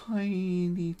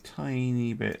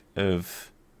tiny bit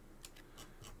of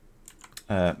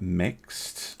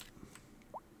mixed.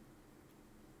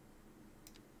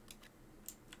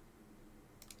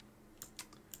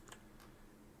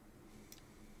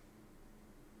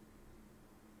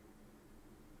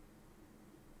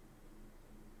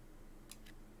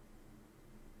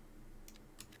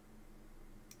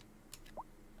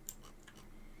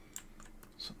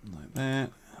 Something like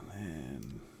that.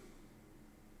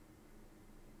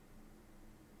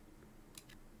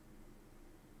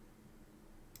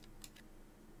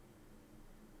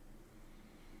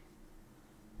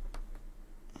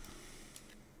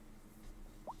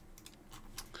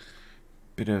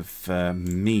 bit of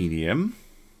medium.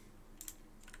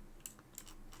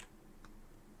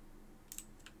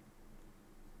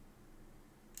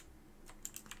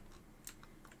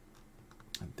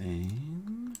 And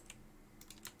then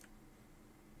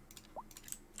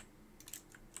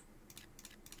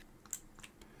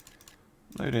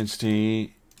low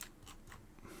density.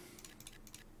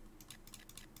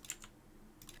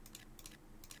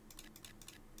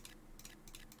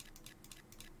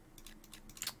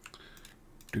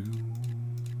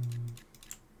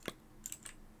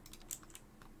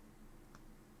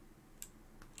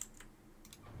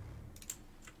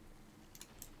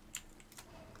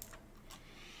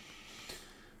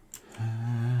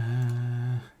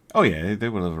 Oh yeah, they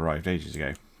will have arrived ages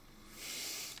ago.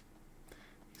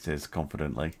 He says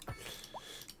confidently.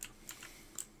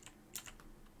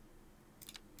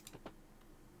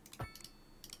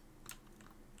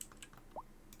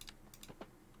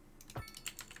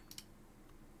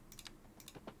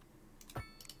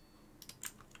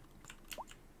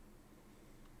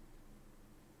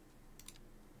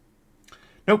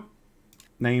 Nope.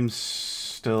 Name's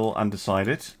still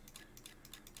undecided.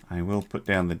 I will put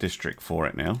down the district for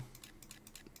it now.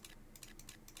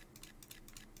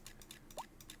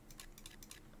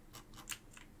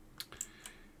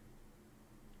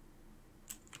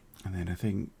 And then I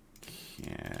think,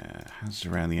 yeah, houses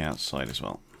around the outside as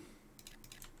well.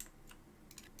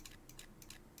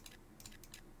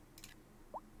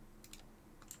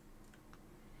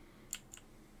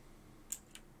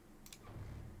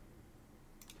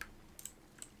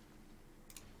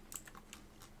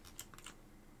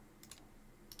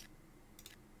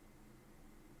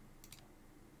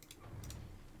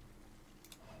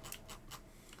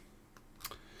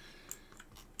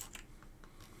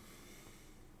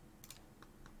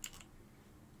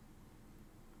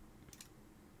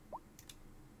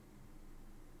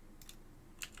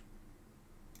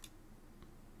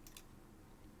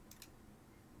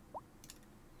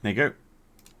 There you go.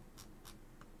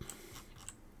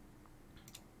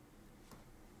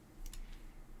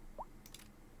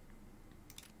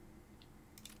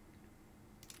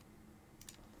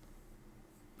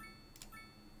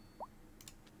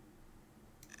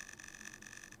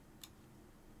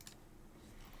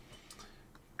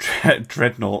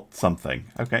 Dreadnought something.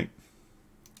 Okay.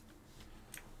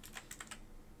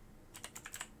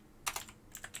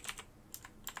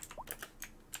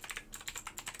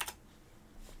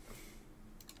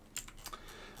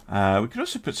 We could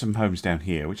also put some homes down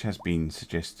here, which has been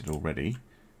suggested already.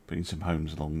 Putting some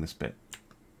homes along this bit.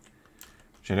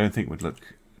 Which I don't think would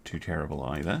look too terrible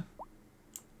either.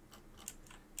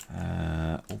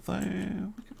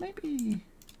 Although, we could maybe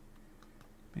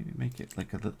make it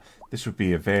like a little... This would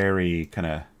be a very kind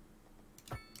of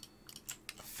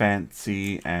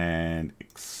fancy and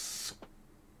exclusive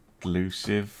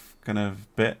kind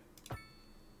of bit.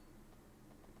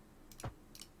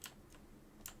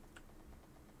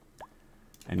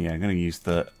 And yeah, I'm going to use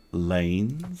the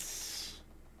lanes,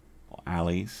 or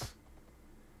alleys,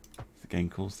 as the game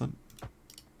calls them.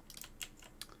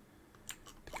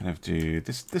 To kind of do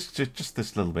this just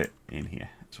this little bit in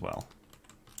here as well.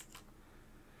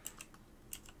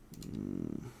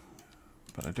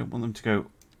 But I don't want them to go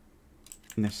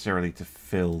necessarily to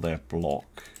fill their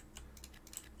block.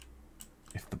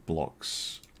 If the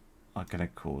blocks are going to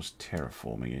cause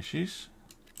terraforming issues.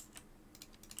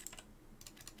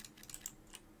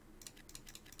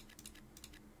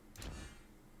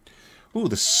 Ooh,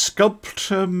 the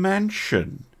sculptor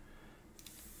mansion.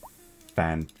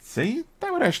 Fancy.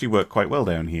 That would actually work quite well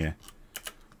down here.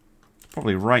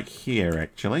 Probably right here,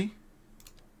 actually.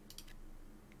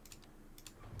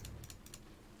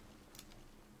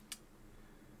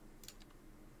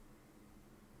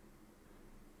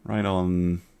 Right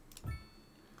on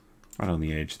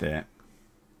the edge there.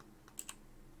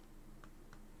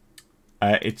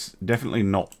 It's definitely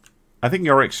not... I think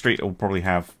Yorick Street will probably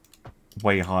have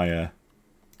way higher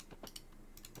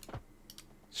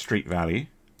street value.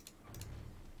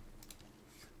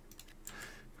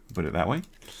 Put it that way.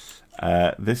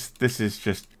 This is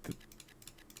just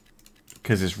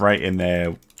because it's right in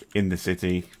there in the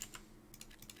city.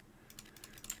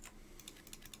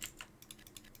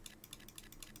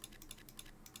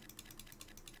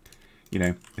 You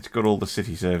know, it's got all the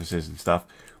city services and stuff,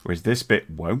 whereas this bit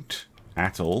won't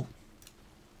at all.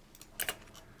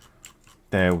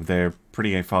 They're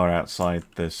pretty far outside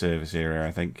the service area,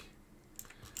 I think.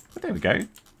 But there we go.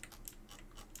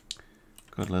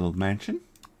 Got a little mansion.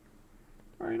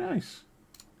 Very nice.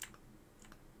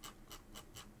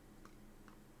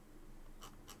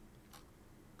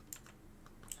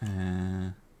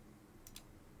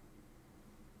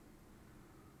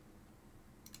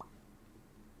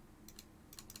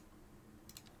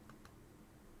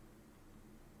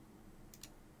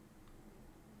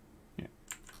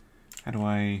 How do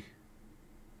I...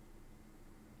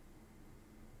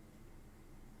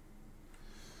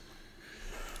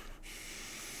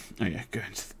 Oh yeah, go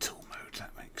into the tool mode.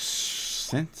 That makes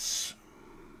sense.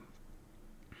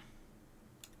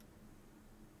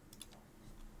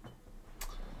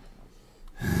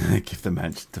 Give the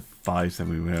mansion to 5 so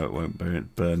we know it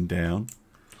won't burn down.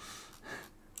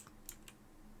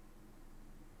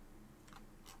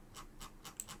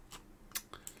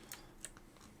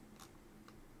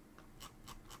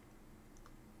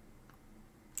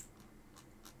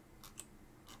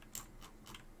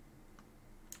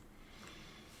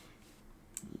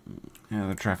 How are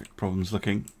the traffic problems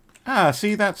looking? Ah,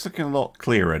 see, that's looking a lot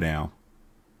clearer now.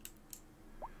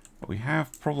 But we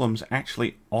have problems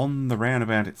actually on the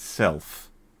roundabout itself.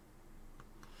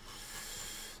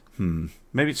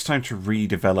 Maybe it's time to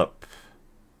redevelop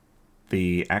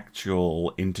the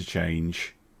actual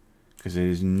interchange, because it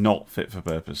is not fit for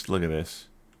purpose. Look at this.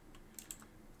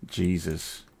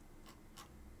 Jesus.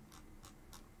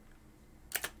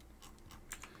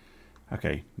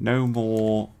 Okay, no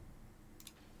more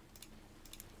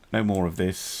of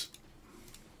this.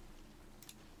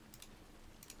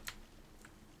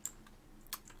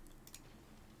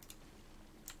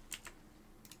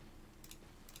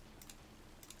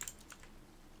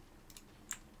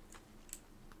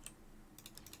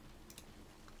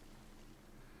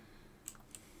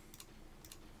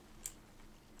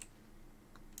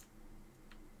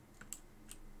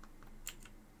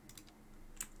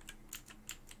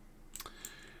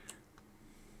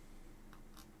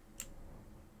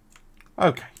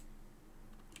 Okay.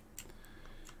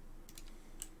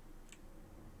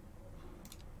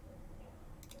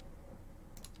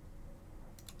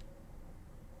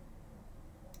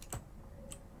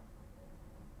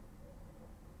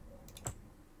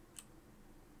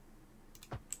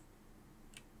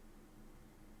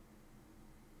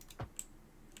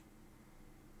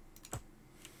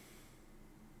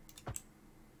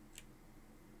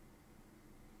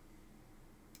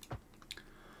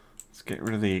 Let's get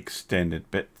rid of the extended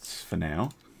bits for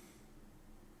now.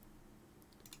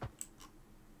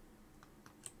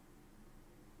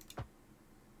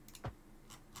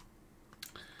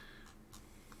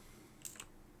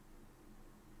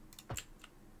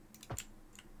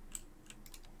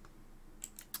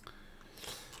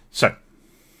 So,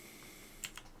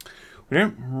 we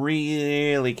don't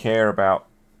really care about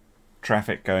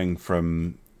traffic going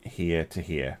from here to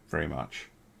here very much.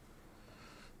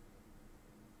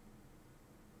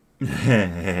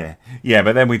 Yeah,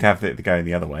 but then we'd have it going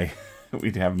the other way.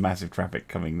 We'd have massive traffic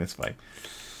coming this way.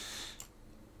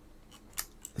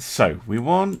 So, we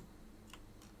want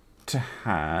to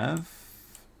have...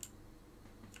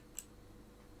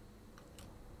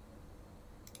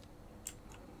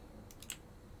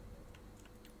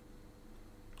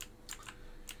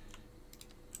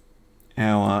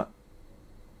 our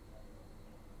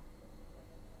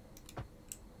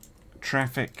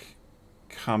traffic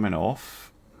coming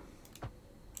off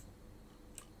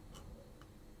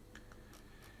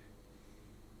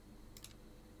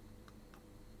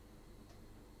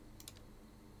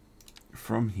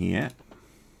from here.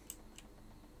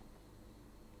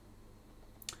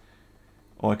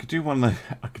 Or I could do one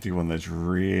of those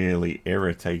really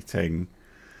irritating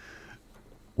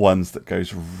ones that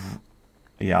goes.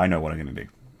 Yeah, I know what I'm going to do.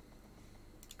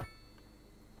 I'm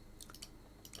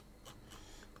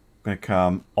going to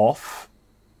come off.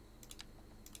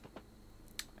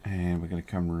 And we're going to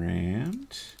come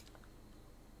around.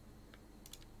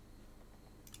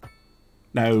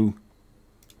 No.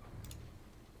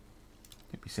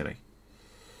 Don't be silly.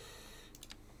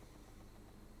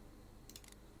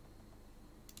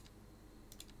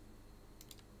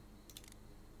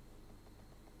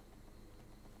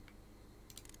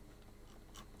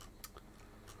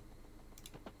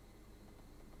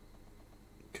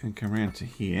 Can come around to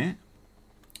here,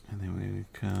 and then we're going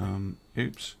to come.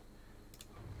 Oops.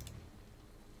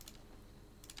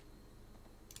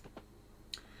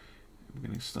 We're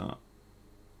going to start.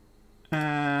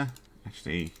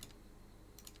 Actually.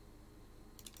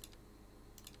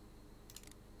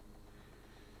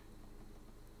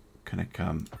 Can I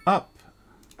come up?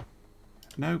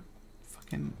 Nope.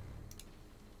 Fucking.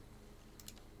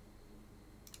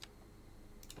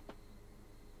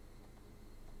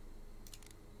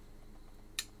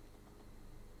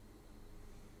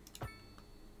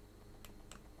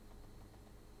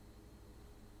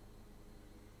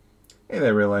 Hey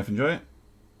there, real life. Enjoy it.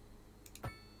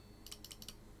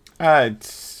 It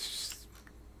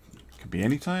could be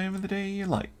any time of the day you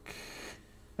like.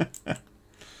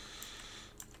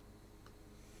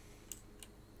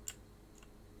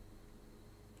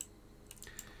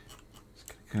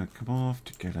 gonna come off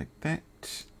to go like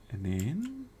that, and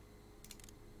then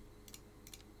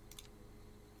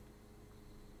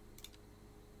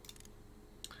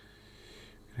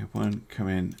have one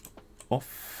coming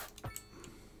off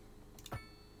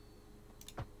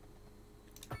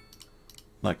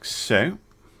like so,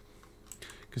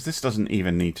 because this doesn't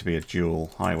even need to be a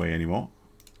dual highway anymore.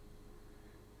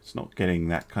 It's not getting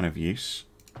that kind of use.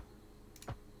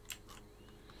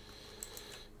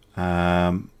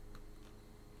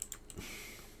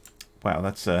 Wow,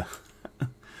 that's a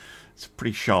it's a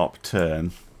pretty sharp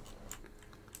turn.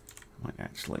 I might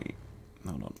actually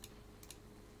hold on.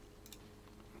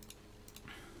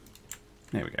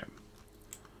 There we go.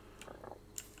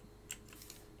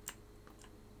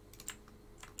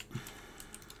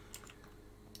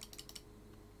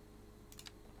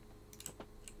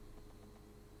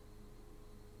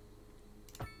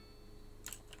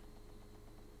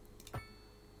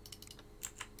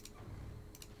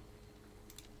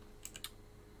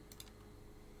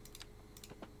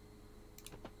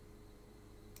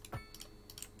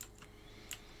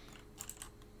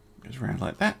 Goes around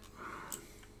like that.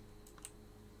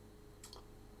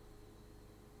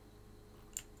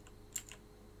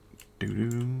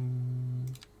 Doo-doo.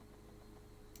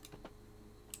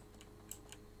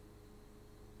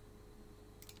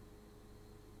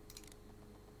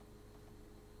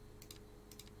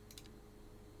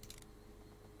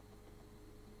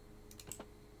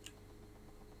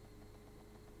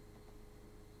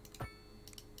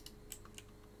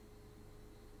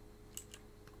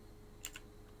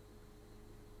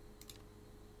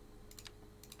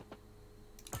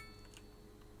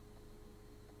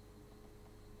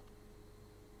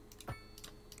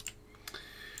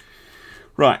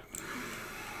 Right.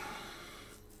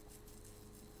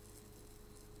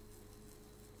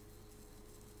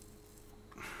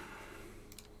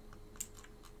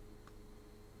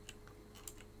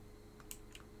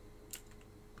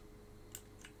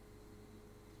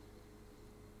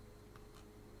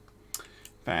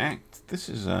 In fact, this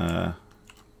is a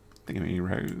thingammy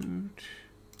road.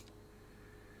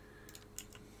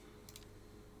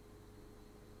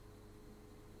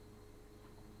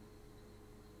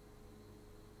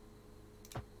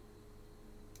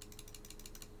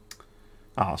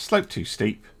 Ah, slope too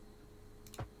steep.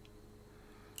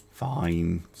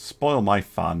 Fine. Spoil my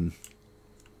fun.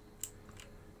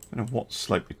 I don't know what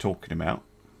slope you're talking about.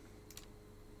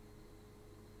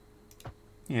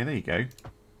 Yeah, there you go.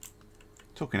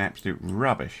 Talking absolute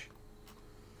rubbish.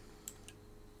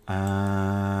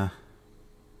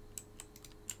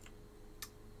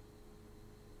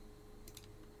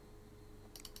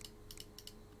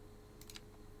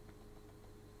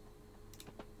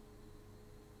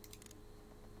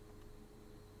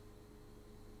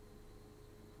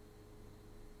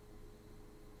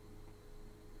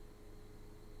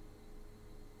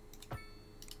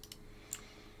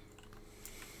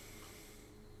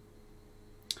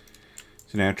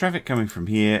 So now traffic coming from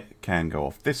here can go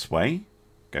off this way,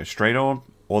 go straight on,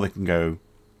 or they can go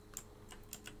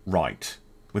right,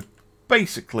 with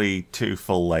basically 2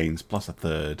 full lanes plus a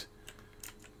third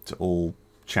to all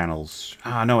channels.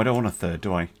 Ah, no, I don't want a third,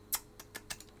 do I?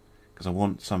 Because I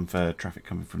want some for traffic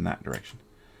coming from that direction.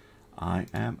 I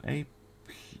am a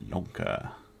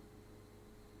plonker.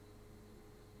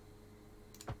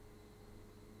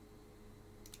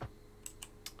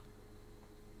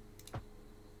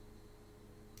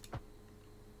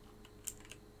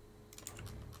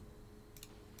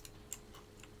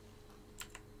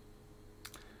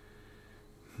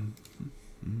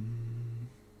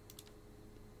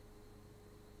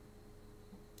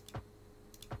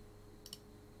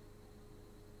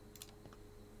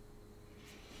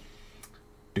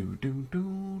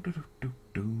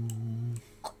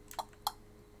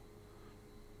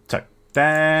 So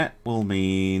that will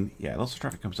mean, yeah, lots of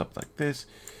traffic comes up like this,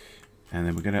 and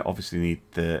then we're going to obviously need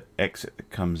the exit that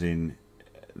comes in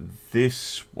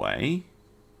this way.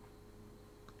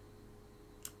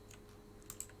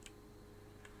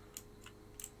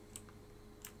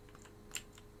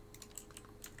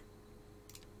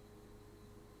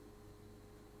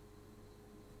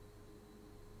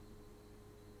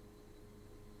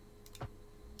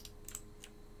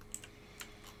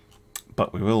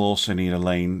 But we will also need a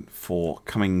lane for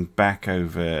coming back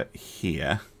over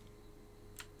here.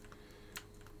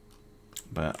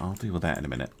 But I'll deal with that in a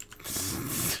minute.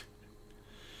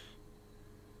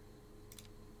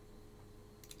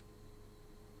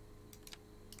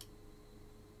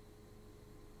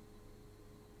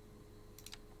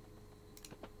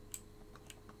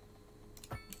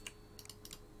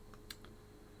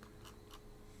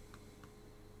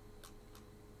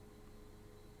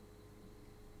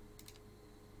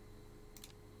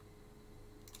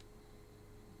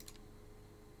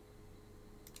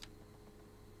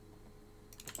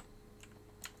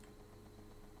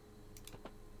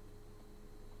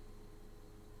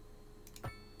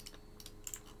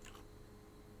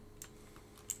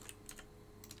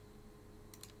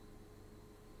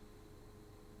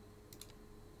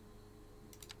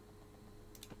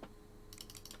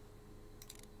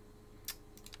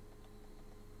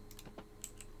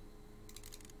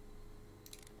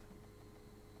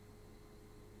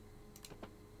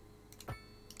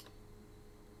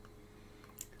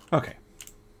 Okay.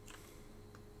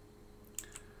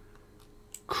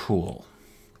 Cool.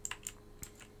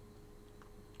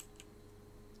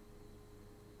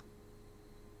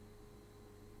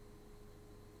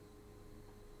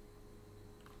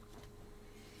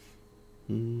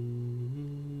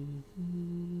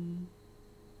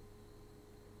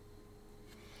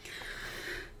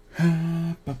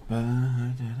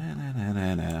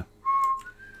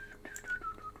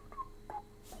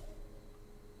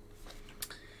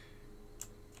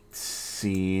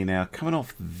 See, now coming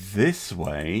off this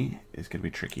way is going to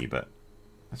be tricky, but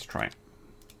let's try it.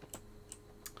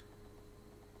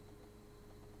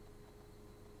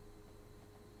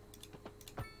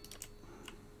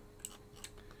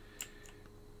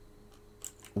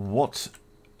 What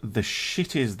the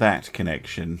shit is that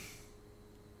connection?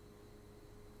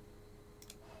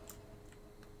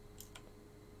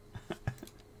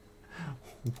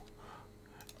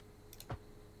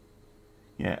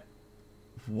 Yeah.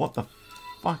 What the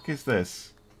fuck is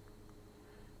this?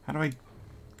 How do I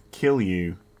kill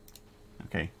you?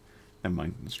 Okay. Never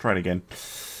mind. Let's try it again.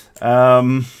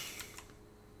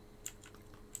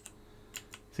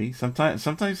 See, sometimes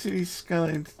City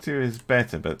Skeleton 2 is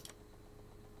better, but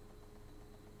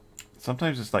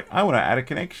sometimes it's like, I want to add a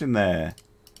connection there.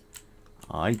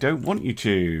 I don't want you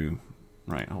to.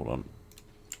 Right, hold on.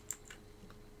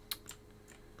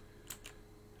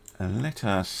 Let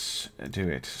us do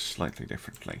it slightly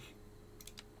differently.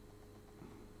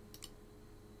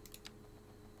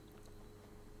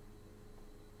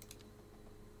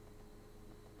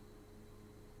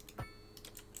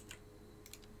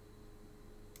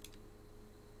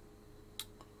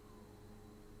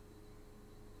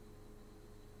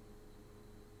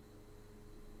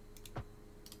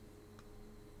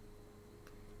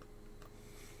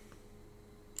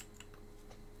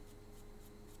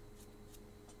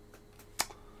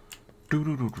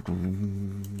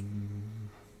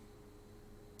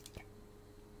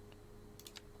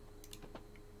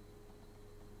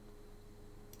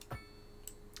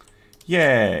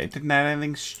 Yeah, it didn't add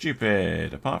anything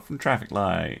stupid apart from traffic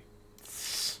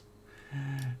lights.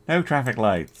 No traffic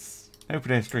lights. No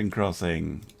pedestrian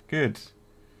crossing. Good.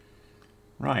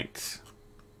 Right.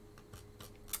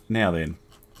 Now then.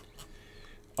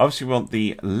 Obviously we want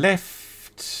the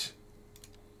left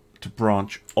to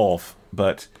branch off,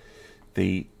 but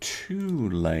the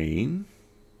 2-lane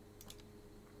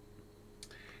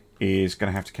is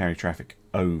going to have to carry traffic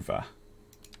over.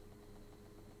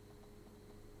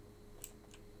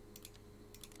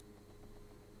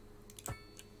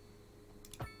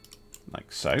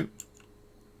 Like so.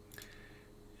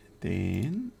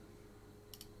 Then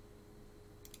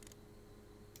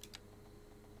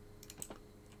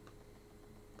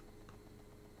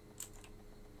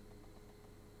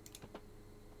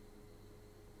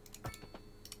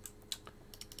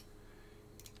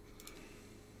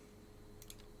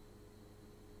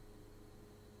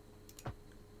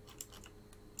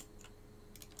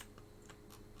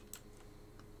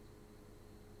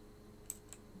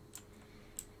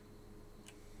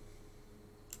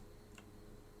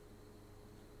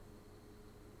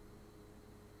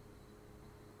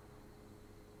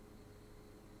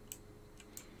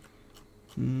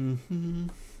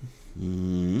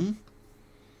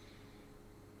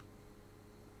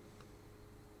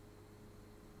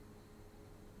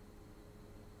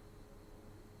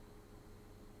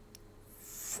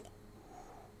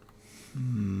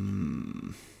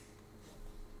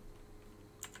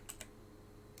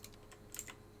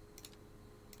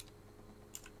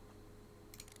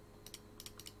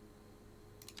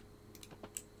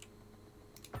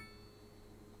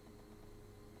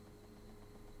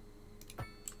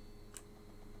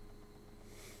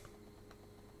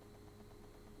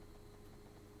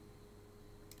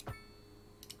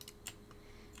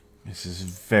this is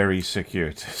very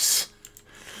circuitous.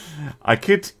 I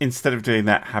could, instead of doing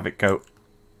that, have it go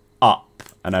up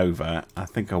and over. I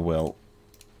think I will.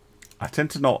 I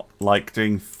tend to not like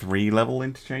doing 3-level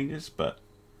interchanges, but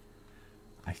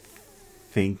I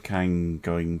think I'm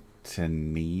going to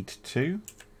need to.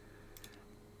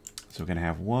 So we're going to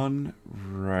have one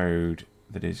road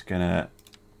that is going to...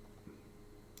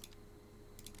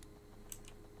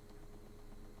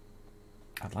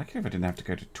 I'd like it if I didn't have to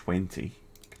go to 20.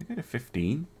 Can I go to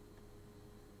 15?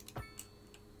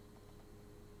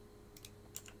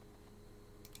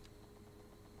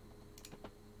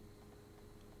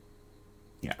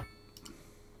 Yeah.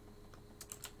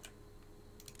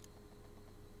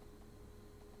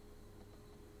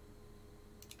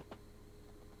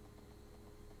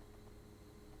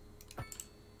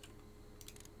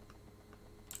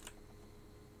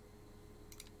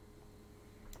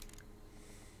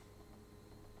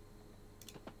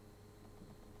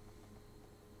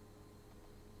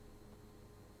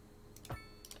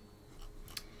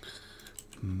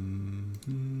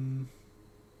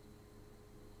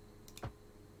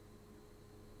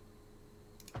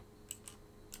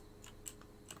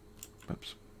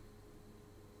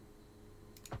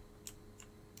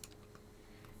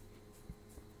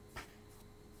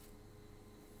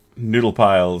 Noodle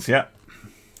piles, yeah.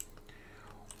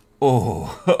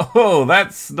 Oh,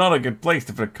 that's not a good place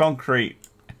to put a concrete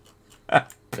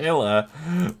pillar,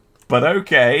 but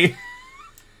okay.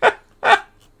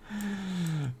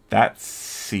 That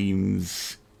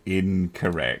seems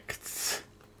incorrect.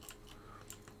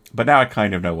 But now I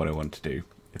kind of know what I want to do.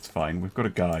 It's fine. We've got a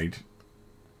guide.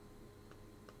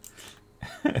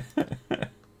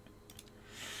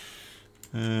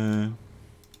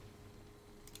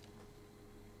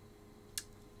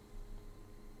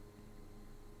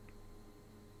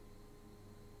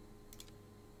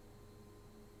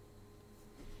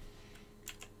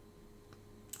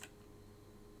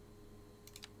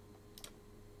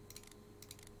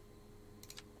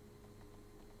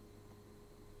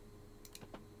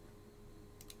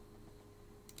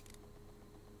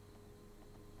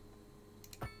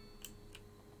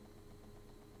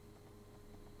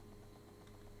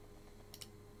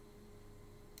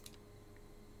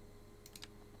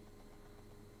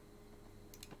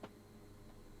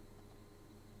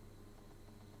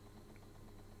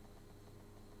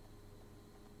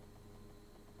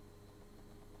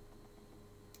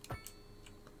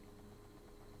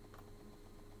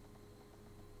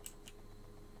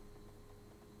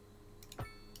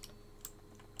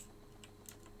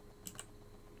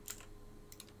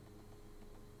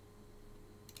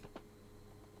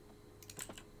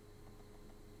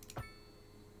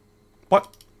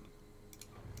 What?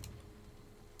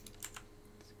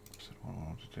 That's what I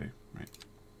want to do. Right.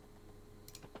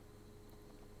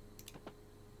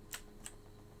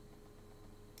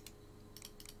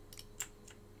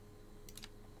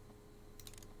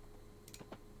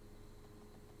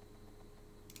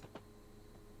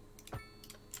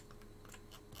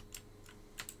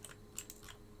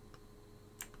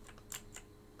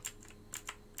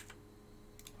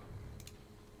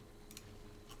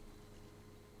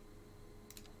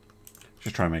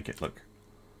 Just try and make it look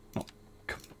not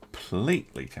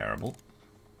completely terrible.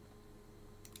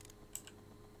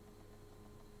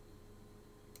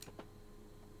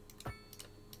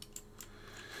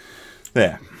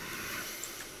 There.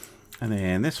 And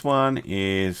then this one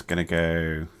is going to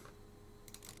go...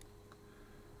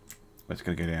 Well, it's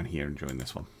going to go down here and join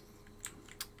this one.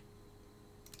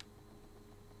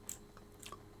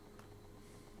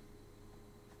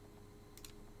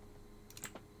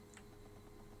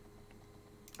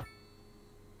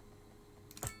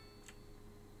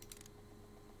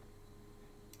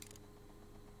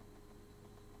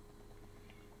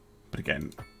 But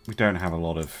again, we don't have a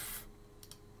lot of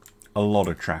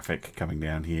traffic coming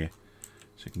down here,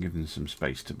 so we can give them some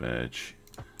space to merge.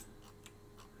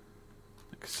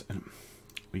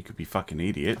 We could be fucking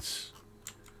idiots.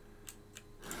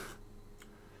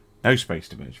 No space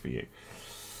to merge for you.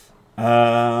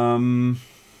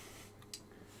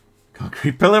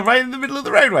 Concrete pillar right in the middle of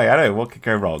the roadway. I know, what could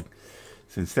go wrong?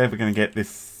 So instead we're going to get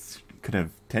this kind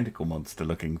of tentacle monster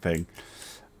looking thing.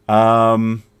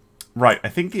 Right, I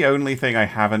think the only thing I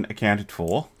haven't accounted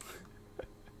for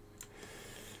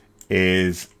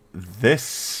is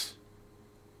this,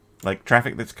 like,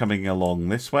 traffic that's coming along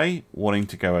this way, wanting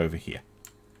to go over here.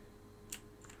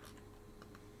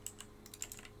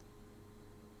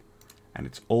 And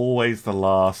it's always the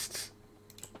last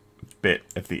bit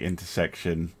of the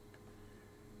intersection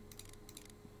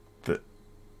that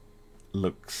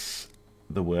looks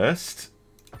the worst,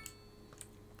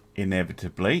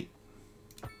 inevitably.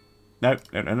 No.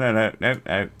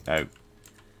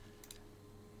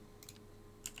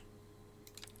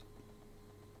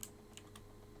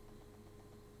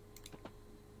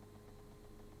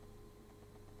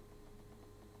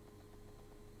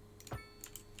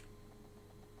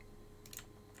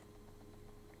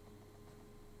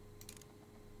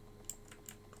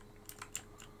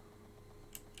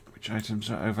 Which items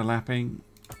are overlapping?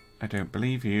 I don't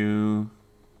believe you.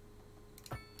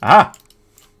 Ah!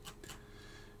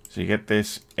 So you get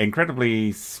this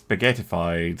incredibly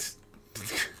spaghettified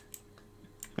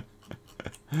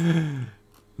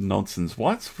nonsense.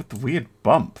 What's with the weird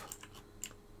bump?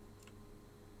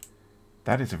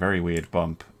 That is a very weird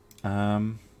bump. Let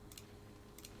me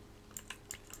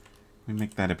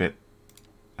make that a bit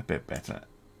better.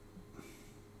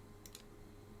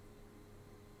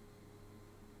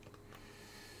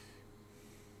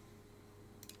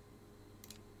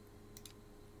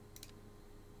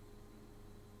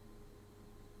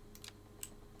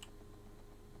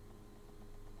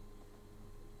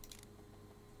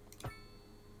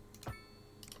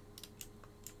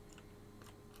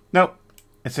 Nope,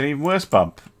 it's an even worse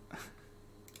bump.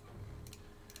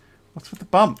 What's with the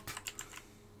bump?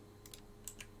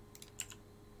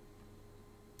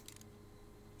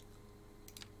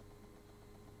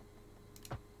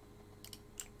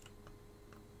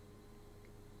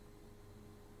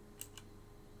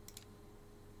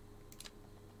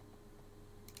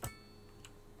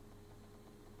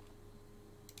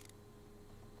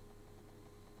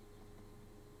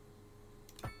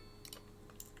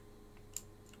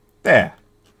 There.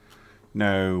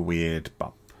 No weird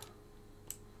bump.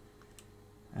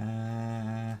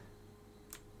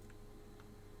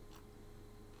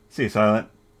 See you, Silent.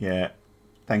 Yeah.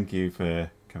 Thank you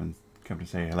for coming to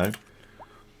say hello.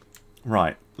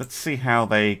 Right. Let's see how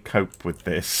they cope with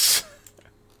this.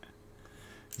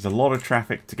 There's a lot of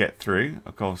traffic to get through.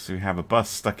 Of course, we have a bus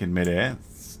stuck in midair.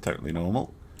 It's totally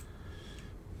normal.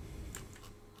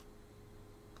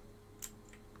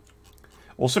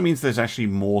 Also means there's actually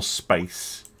more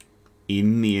space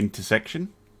in the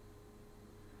intersection.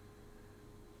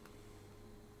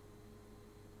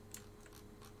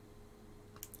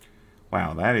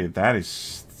 Wow, that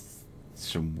is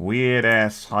some weird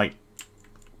ass height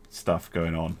stuff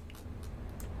going on.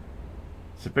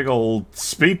 It's a big old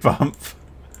speed bump.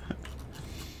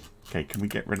 Okay, can we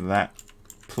get rid of that,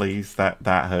 please? That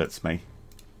hurts me.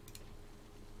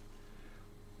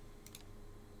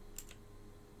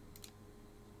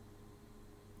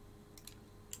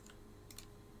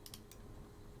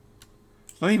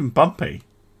 It's not even bumpy.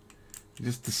 He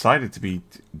just decided to be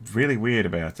really weird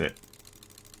about it.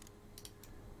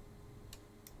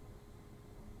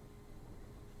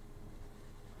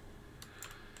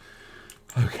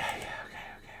 Okay.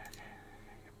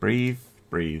 Breathe,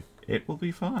 breathe. It will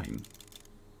be fine.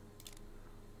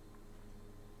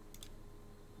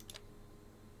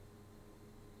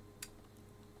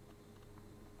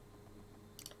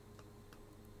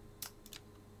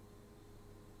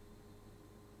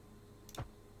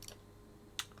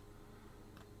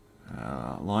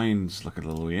 Lines look a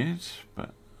little weird,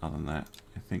 but other than that,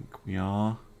 I think we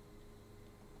are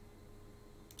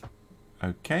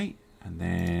okay. And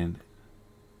then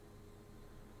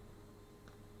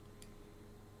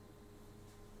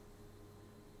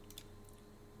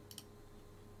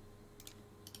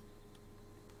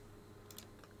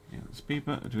the speed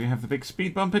bump. Do we have the big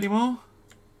speed bump anymore?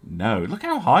 No. Look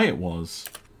how high it was.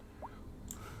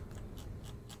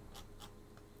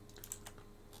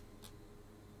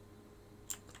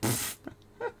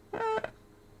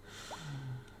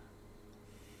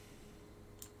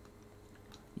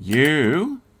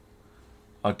 You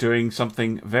are doing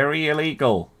something very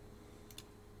illegal.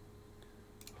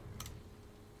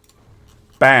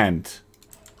 Banned.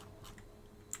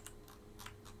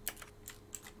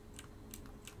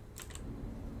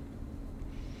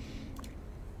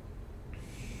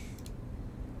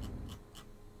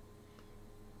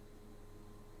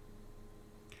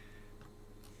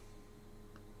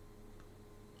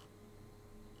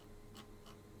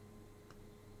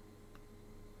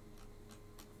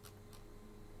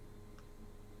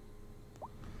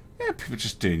 People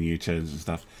just doing U-turns and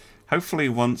stuff. Hopefully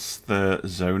once the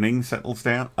zoning settles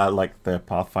down, like the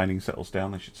pathfinding settles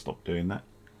down, they should stop doing that.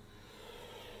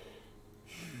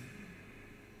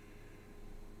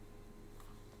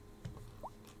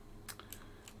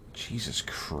 Jesus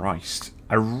Christ.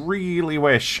 I really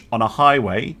wish on a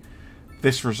highway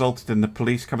this resulted in the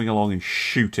police coming along and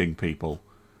shooting people.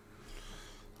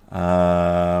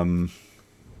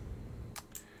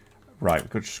 Right,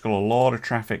 we've just got a lot of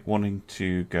traffic wanting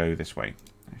to go this way.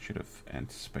 I should have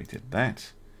anticipated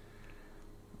that.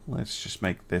 Let's just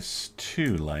make this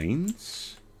 2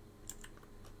 lanes.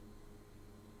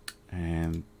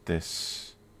 And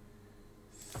this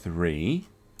 3.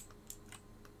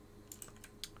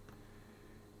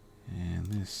 And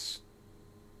this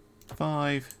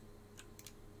 5.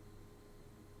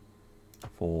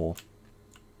 4.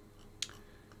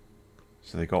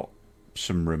 So they got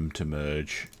some room to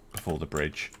merge before the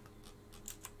bridge.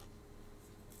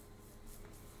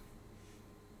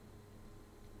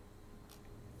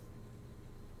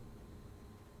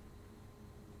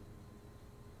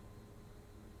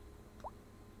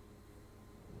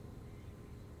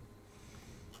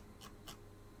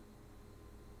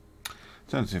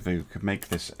 Alternatively, we could make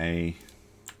this a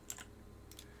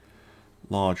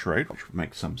large road, which would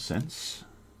make some sense.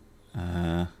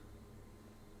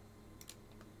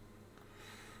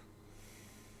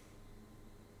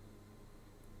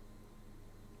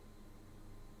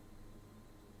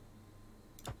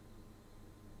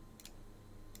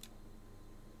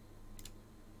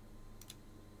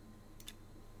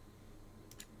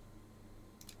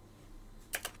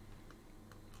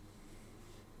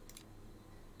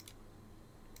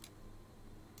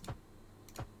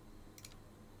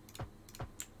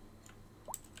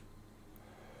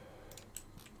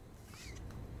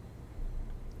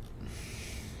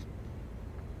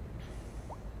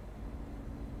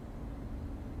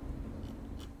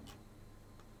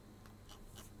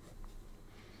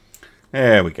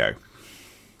 There we go.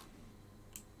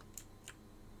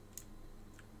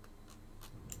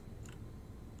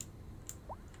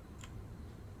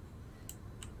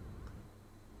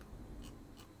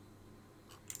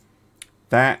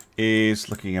 That is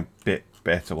looking a bit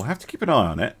better. We'll have to keep an eye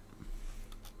on it.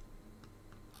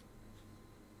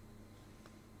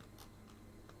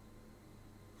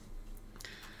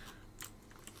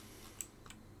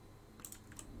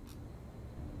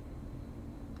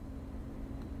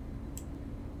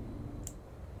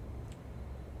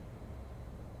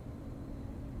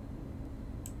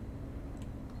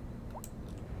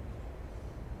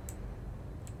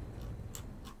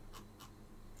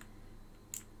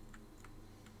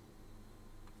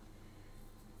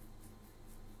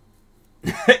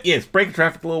 Yes, break a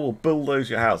traffic law, we'll bulldoze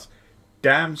your house.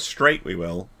 Damn straight we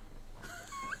will.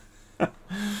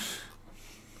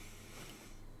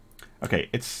 Okay,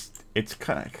 it's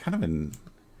kind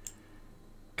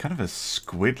of a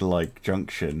squid-like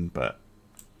junction, but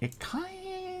it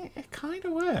kind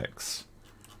of works.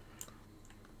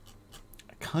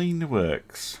 It kind of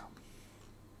works.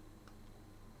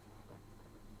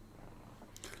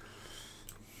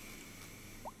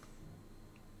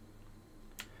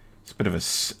 Bit of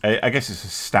a, I guess it's a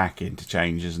stack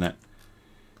interchange, isn't it?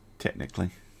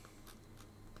 Technically,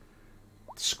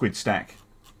 squid stack.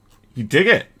 You dig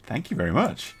it? Thank you very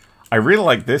much. I really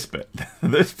like this bit.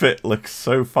 This bit looks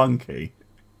so funky.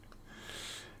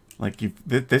 Like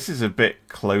this is a bit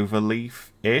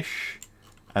cloverleaf-ish,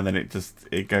 and then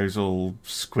it goes all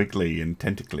squiggly and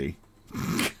tentacly.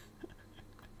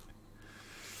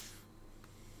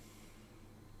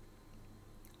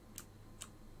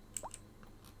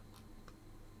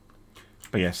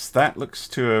 But yes, that looks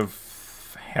to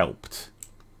have helped.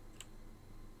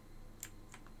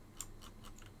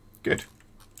 Good.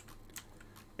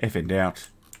 If in doubt,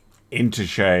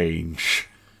 interchange.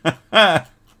 Yeah,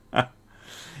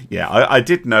 I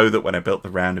did know that when I built the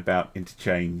roundabout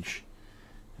interchange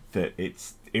that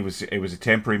it was a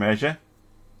temporary measure.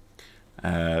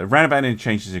 Roundabout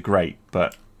interchanges are great,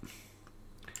 but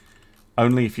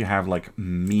only if you have like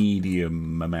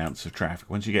medium amounts of traffic.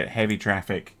 Once you get heavy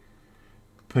traffic,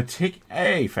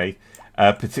 particularly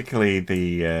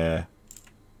the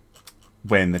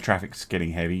when the traffic's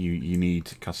getting heavy, you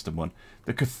need a custom one.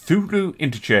 The Cthulhu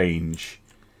interchange.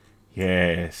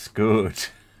 Yes, good.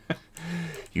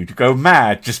 You'd go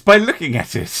mad just by looking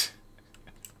at it.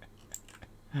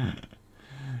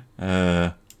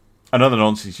 Another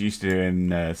nonsense you used to do in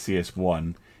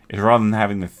CS1 is rather than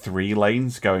having the 3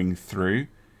 lanes going through,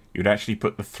 you'd actually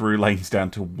put the through lanes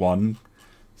down to 1,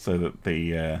 so that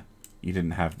the you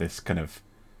didn't have this kind of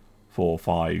 4 or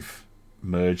 5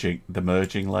 merging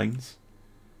lanes.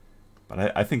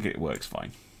 But I think it works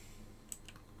fine.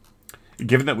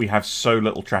 Given that we have so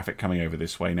little traffic coming over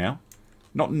this way now.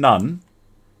 Not none,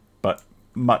 but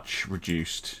much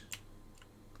reduced.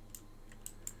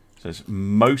 So it's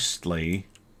mostly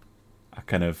a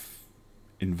kind of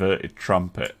inverted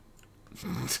trumpet.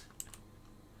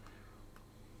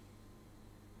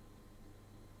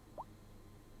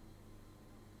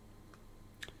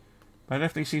 But it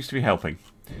definitely seems to be helping.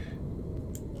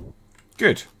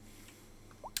 Good.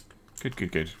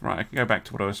 Good. Right, I can go back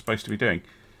to what I was supposed to be doing.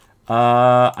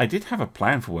 I did have a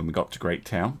plan for when we got to Great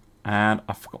Town, and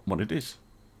I've forgotten what it is.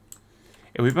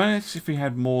 It would be nice if we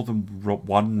had more than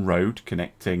one road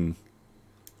connecting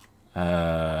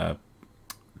Dreadnought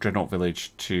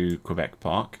Village to Quebec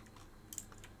Park.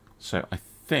 So I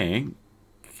think...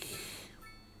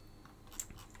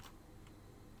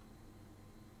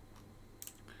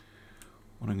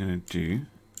 what I'm going to do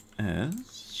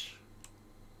is...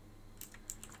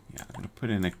 yeah, I'm going to put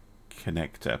in a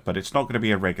connector, but it's not going to be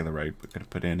a regular road. We're going to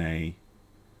put in a...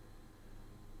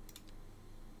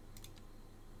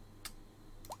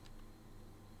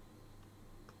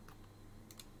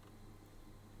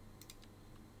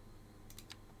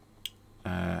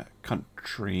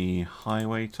 country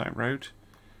highway type road.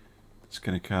 It's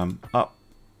going to come up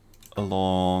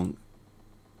along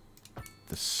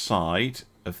the side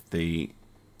of the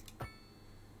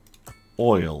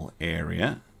oil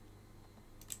area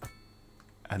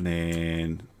and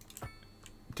then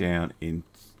down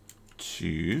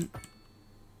into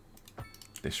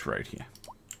this road here,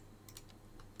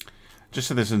 just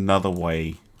so there's another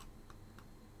way,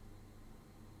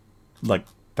 like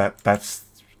that's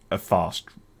a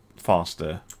faster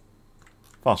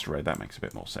road. That makes a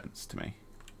bit more sense to me.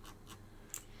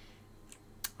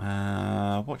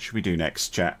 What should we do next,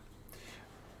 chat?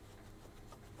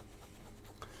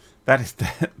 That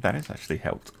has actually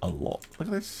helped a lot. Look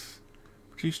at this.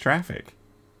 Reduce traffic.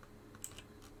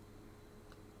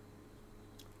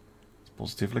 It's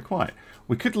positively quiet.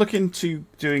 We could look into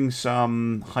doing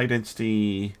some high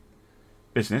density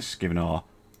business, given our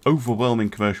overwhelming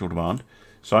commercial demand.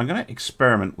 So I'm going to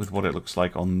experiment with what it looks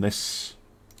like on this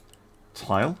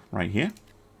tile right here.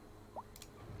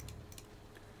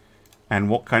 and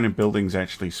what kind of buildings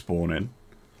actually spawn in,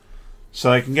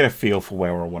 so I can get a feel for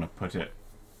where I want to put it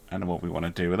and what we want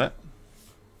to do with it.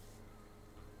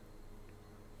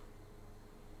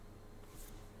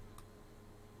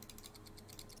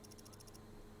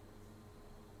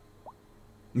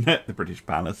 The British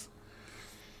Palace.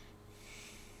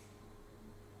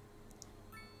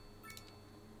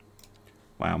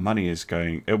 Wow, money is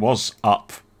going... It was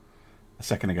up a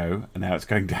second ago, and now it's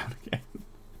going down again.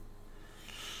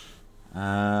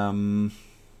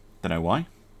 Don't know why.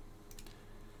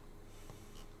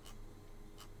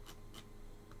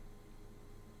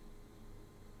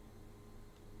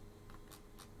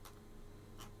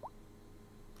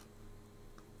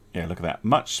 Yeah, look at that.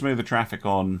 Much smoother traffic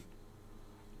on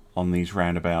these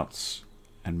roundabouts,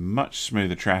 and much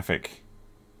smoother traffic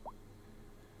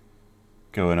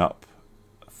going up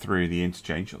through the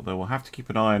interchange, although we'll have to keep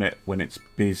an eye on it when it's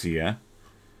busier,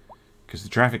 because the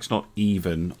traffic's not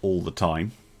even all the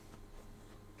time.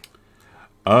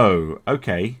 Oh,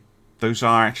 okay. Those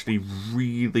are actually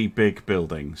really big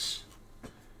buildings.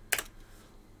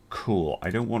 Cool. I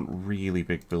don't want really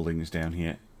big buildings down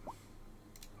here.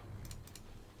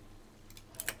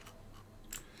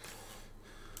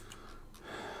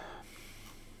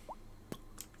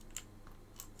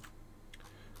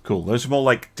 Cool. Those are more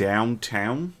like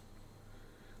downtown.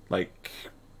 Like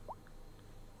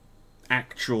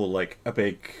actual, like a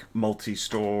big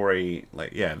multi-story.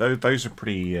 Like, yeah, those are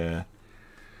pretty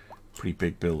pretty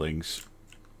big buildings.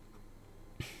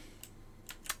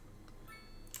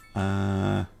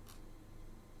 Well,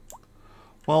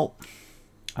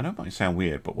 I know it might sound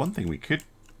weird, but one thing we could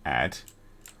add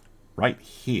right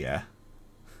here,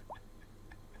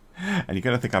 and you're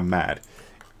going to think I'm mad,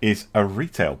 is a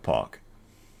retail park.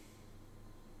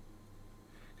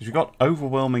 Because we've got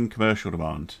overwhelming commercial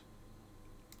demand.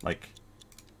 Like,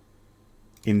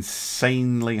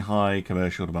 insanely high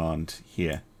commercial demand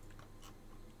here.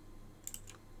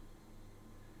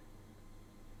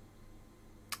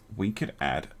 We could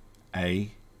add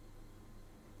a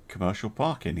commercial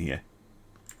park in here.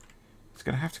 It's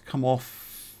going to have to come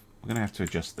off. We're going to have to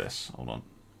adjust this. Hold on.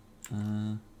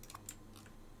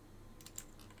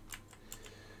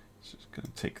 So it's going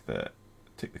to take the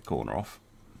corner off.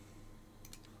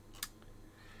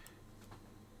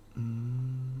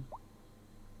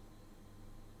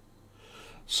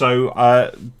 So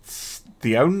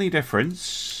the only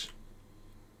difference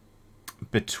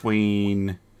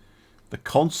between the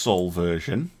console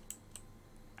version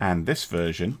and this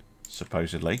version,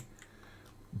 supposedly,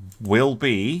 will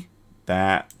be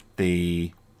that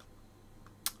the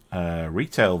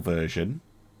retail version,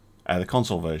 the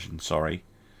console version, sorry,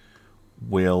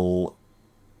 will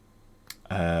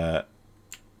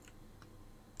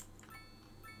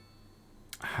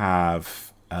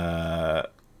have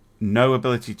no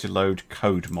ability to load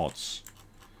code mods.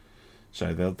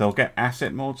 So they'll get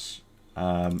asset mods,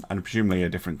 and presumably a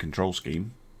different control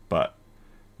scheme. But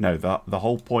no, the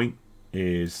whole point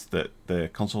is that the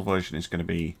console version is going to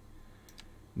be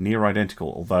near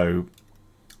identical. Although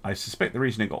I suspect the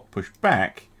reason it got pushed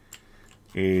back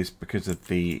is because of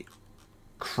the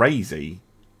crazy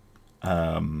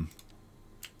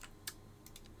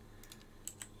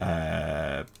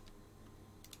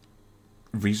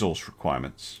resource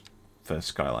requirements for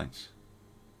Skylines.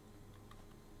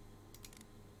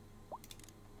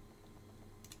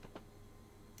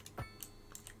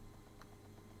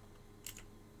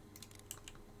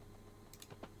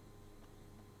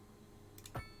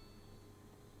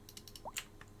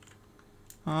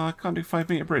 I can't do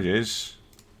 5-meter bridges.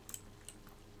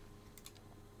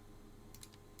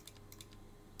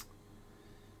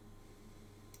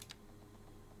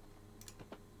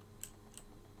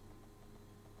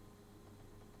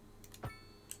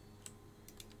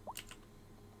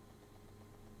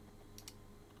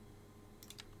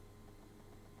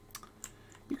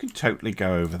 You can totally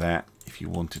go over that if you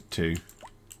wanted to.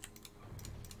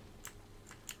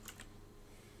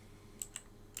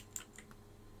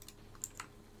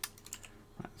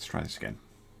 Let's try this again.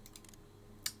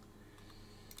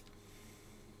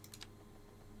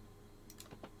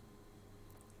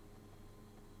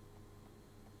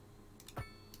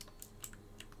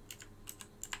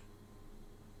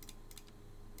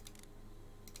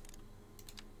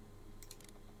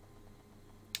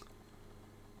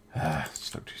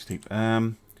 It's not too steep.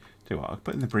 Do what? I'll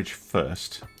put in the bridge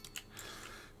first.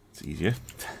 It's easier.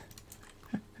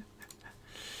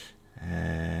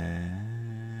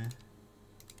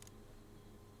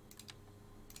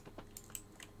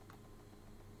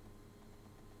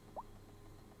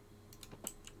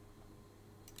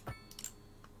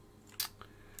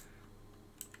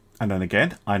 And then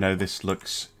again, I know this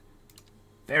looks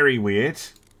very weird.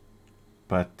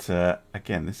 But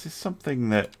again, this is something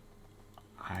that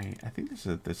I think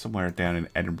there's somewhere down in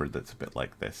Edinburgh that's a bit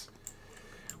like this,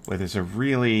 where there's a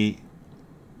really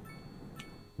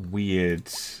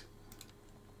weird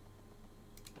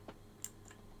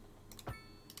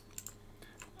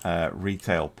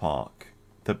retail park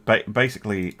that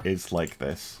basically is like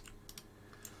this,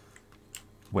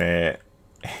 where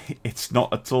it's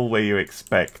not at all where you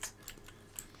expect.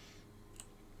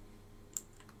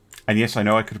 And yes, I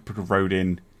know I could have put a road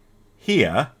in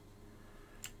here,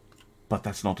 but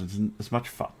that's not as much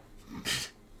fun.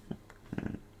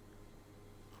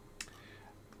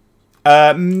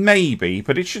 Maybe,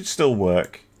 but it should still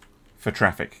work for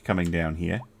traffic coming down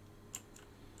here.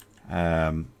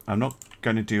 I'm not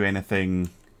going to do anything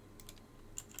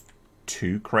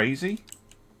too crazy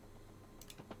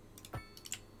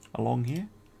along here.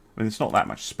 I mean, it's not that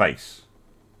much space,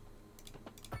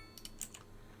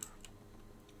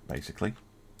 basically.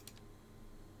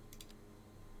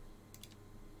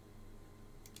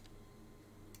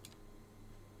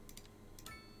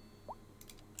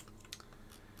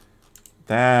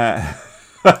 That...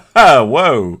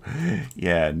 Whoa!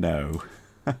 Yeah, no.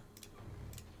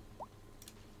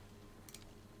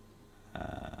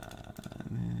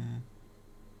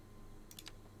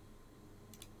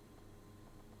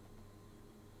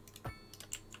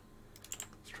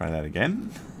 Let's try that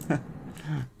again.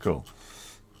 Cool.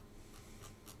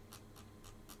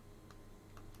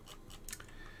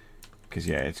 Because,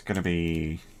 yeah, it's going to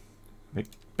be a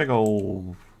big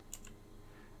old...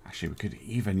 Actually, we could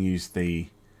even use the...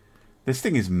 This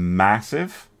thing is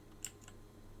massive.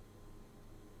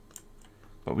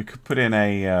 But we could put in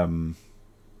a...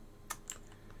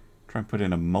 Try and put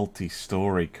in a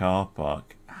multi-story car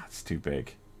park. Ah, it's too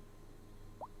big.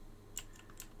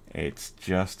 It's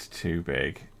just too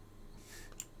big.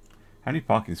 How many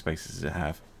parking spaces does it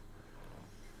have?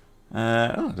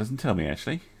 Oh, it doesn't tell me,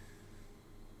 actually.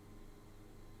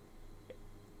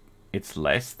 It's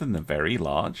less than the very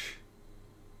large.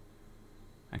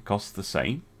 And costs the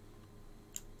same.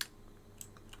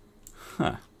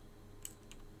 Huh.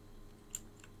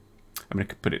 I'm going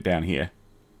to put it down here.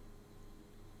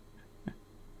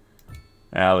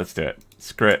 Let's do it.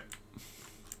 Screw it.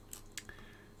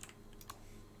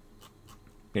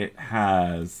 It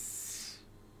has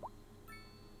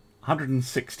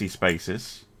 160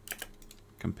 spaces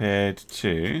compared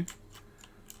to...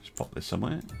 Just pop this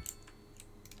somewhere.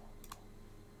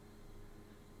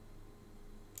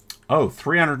 Oh,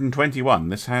 321.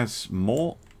 This has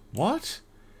more... What?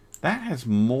 That has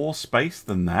more space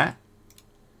than that?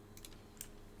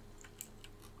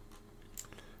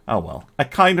 Oh, well. I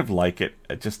kind of like it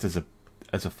just as a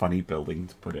funny building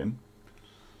to put in.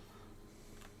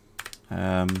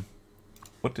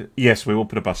 Yes, we will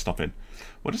put a bus stop in.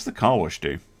 What does the car wash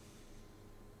do?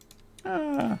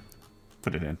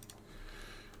 Put it in.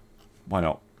 Why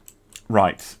not?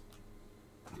 Right.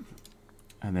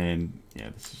 And then, yeah,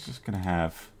 this is just going to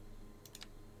have...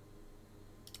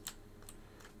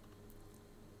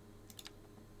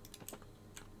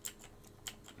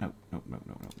 No.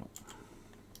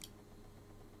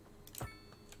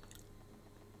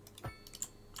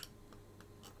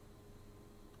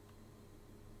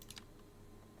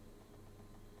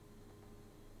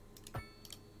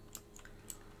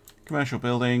 Commercial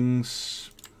buildings...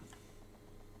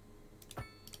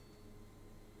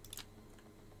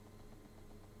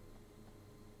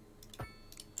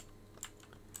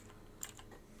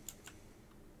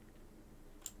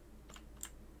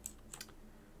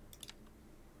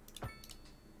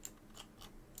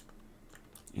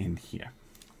 in here.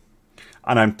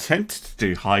 And I'm tempted to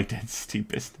do high density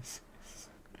businesses.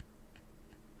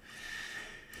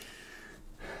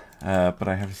 But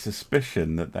I have a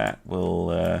suspicion that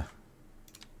will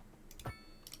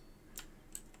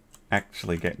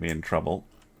actually get me in trouble.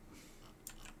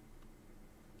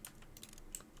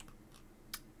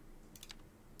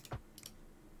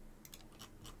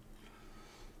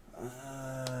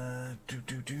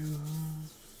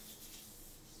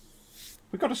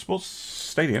 We got a sports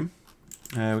stadium.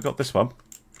 We got this one.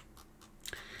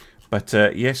 But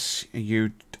yes,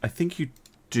 I think you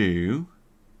do.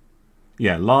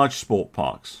 Yeah, large sport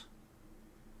parks.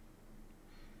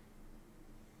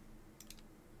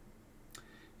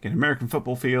 Get an American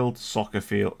football field, soccer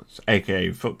field,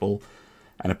 aka football,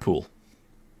 and a pool.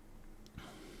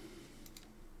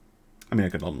 I mean, I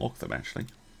could unlock them actually.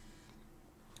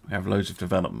 We have loads of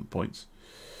development points.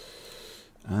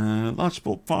 Large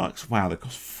sport parks. Wow, they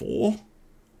cost 4.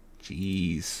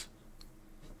 Jeez.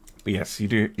 But yes, you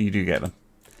do get them.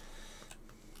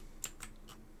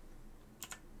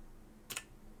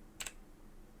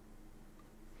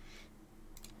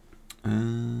 Yeah,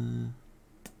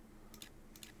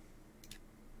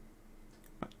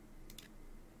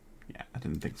 I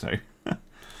didn't think so.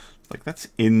 It's like, that's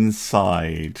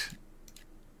inside.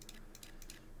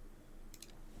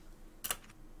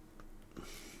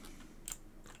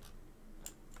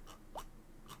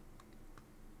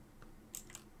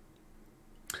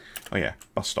 Oh yeah,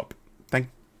 bus stop. Think.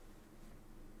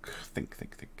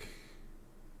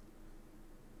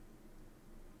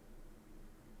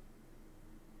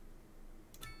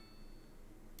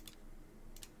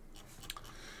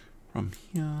 From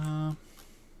here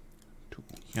to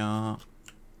here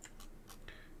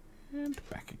and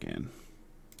back again.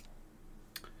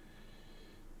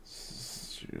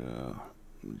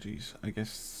 Geez, I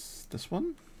guess this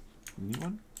one? New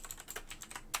one?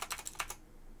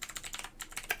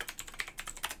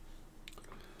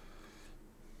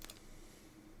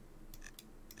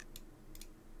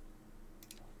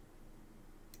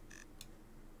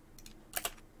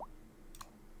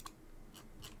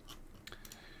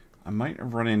 I might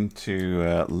have run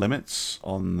into limits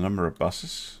on the number of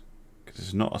buses because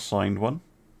it's not assigned one.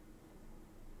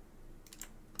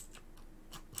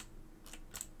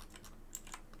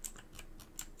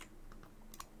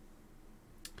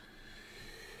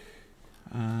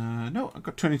 No, I've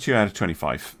got 22 out of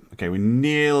 25. Okay, we're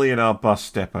nearly at our bus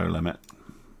depot limit.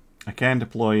 I can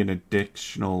deploy an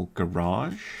additional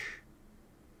garage.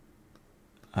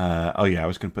 Oh yeah, I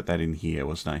was going to put that in here,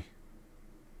 wasn't I?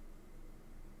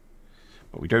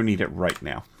 But we don't need it right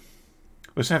now.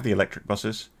 We also have the electric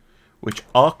buses, which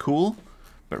are cool,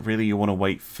 but really you want to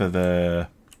wait for the...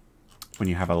 when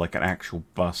you have a, like an actual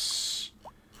bus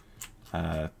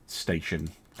station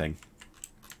thing.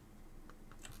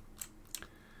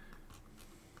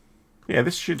 Yeah,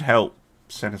 this should help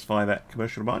satisfy that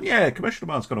commercial demand. Yeah, commercial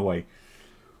demand's gone away.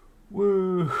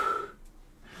 Woo!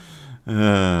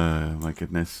 My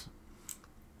goodness.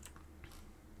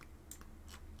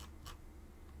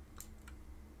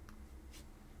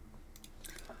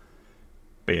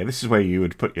 But yeah, this is where you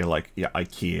would put your like your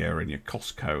IKEA and your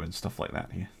Costco and stuff like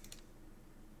that here.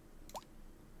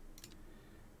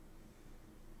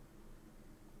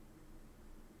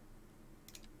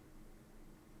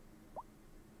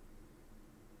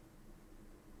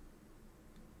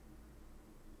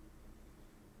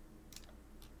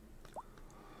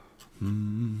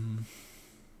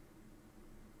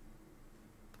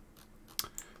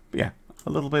 But yeah, a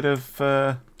little bit of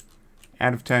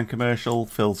out-of-town commercial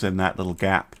fills in that little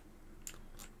gap.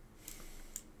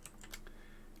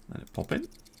 Let it pop in.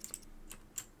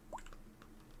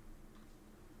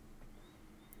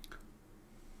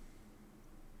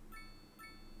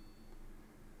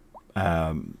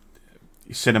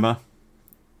 Cinema.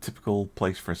 Typical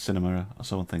place for a cinema or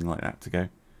something like that to go.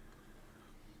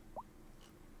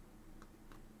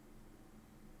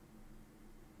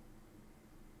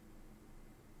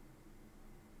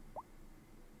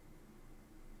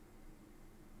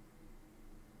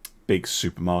 Big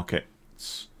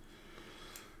supermarkets.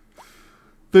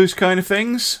 Those kind of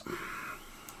things.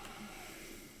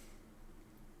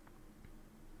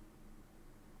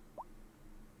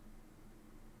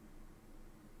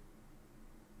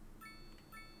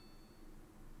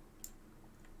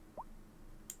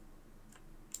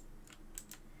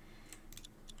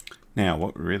 Now,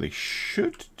 what we really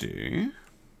should do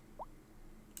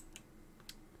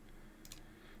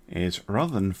is,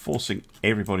 rather than forcing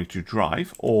everybody to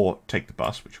drive or take the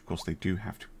bus, which of course they do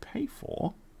have to pay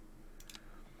for,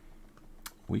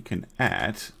 we can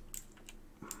add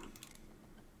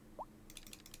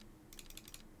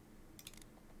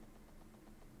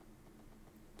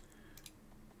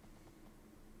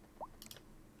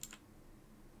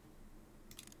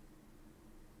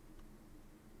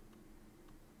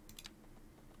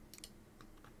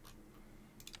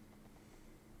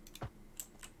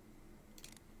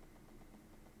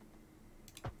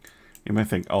you may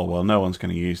think, oh, well, no one's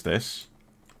going to use this.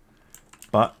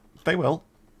 But they will.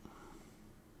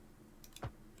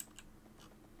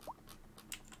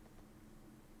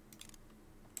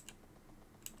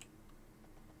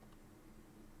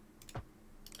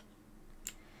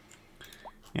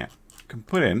 Yeah, you can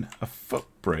put in a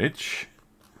footbridge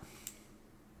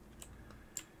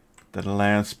that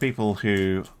allows people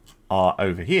who are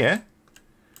over here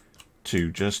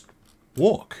to just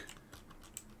walk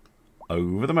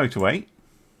over the motorway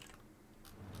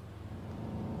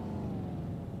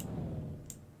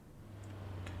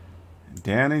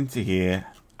down into here,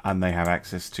 and they have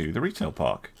access to the retail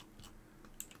park.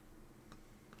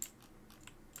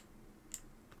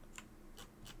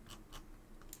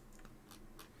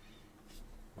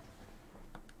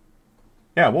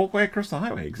 Yeah, walkway across the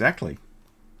highway, exactly.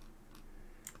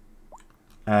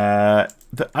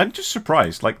 I'm just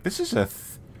surprised. Like, this is a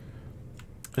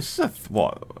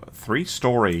what,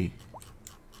 3-story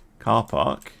car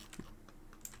park,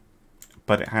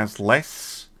 but it has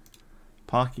less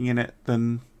parking in it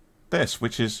than this,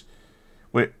 which is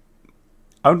we're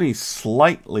only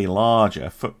slightly larger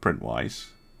footprint-wise.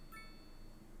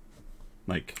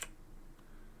 Like,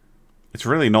 it's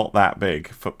really not that big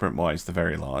footprint-wise. They're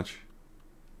very large.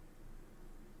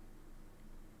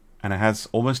 And it has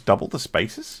almost double the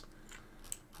spaces.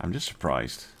 I'm just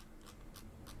surprised.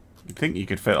 You'd think you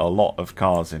could fit a lot of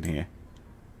cars in here.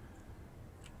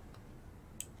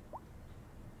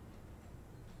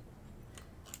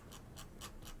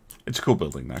 It's a cool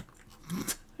building, though.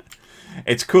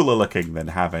 It's cooler looking than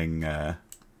having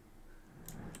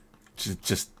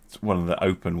just one of the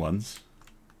open ones.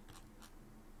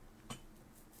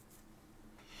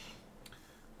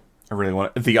 I really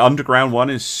want it. The underground one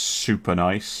is super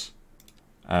nice.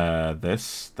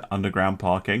 The underground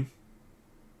parking.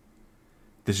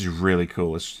 This is really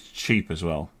cool. It's cheap as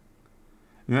well.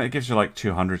 And it gives you like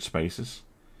 200 spaces.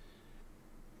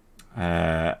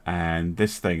 And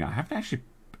this thing I haven't actually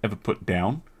ever put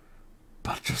down,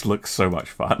 but it just looks so much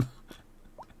fun.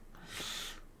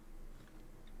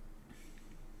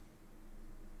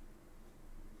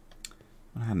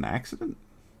 I had an accident?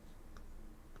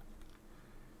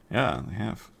 Yeah, they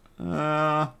have.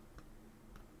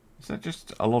 Is that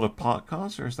just a lot of parked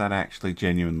cars, or is that actually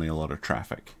genuinely a lot of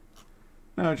traffic?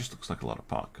 No, it just looks like a lot of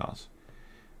parked cars.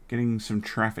 Getting some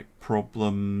traffic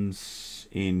problems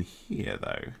in here,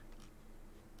 though.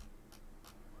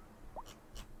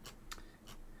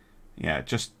 Yeah,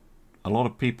 just a lot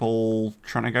of people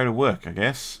trying to go to work, I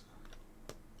guess.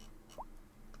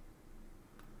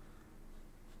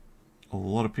 A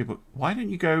lot of people... Why don't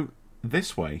you go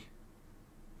this way?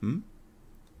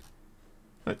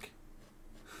 Look.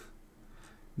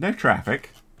 No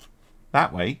traffic.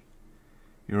 That way.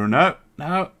 You're no,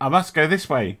 I must go this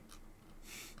way.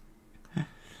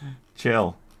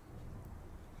 Chill.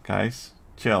 Guys,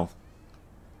 chill.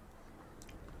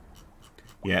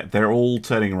 Yeah, they're all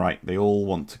turning right. They all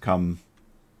want to come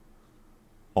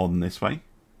on this way.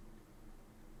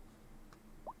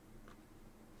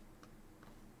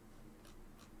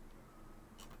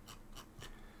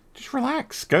 Just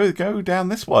relax. Go down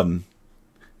this one.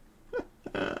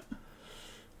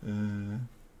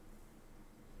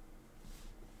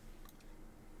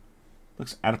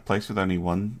 Looks out of place with only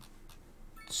one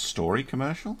story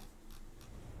commercial.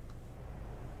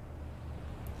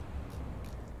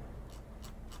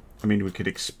 I mean, we could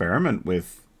experiment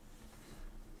with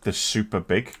the super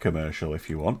big commercial if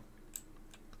you want.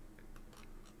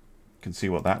 You can see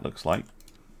what that looks like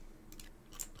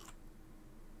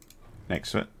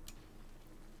next to it.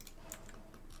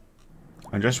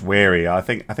 I'm just wary. I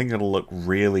think it'll look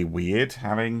really weird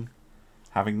having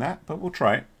that, but we'll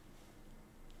try it.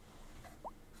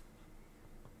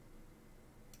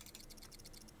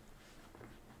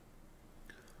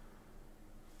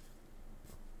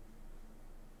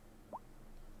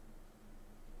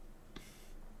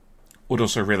 Would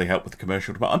also really help with the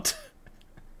commercial demand.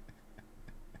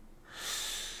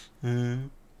 Is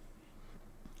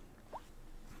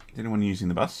anyone using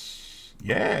the bus?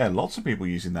 Yeah, lots of people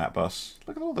using that bus.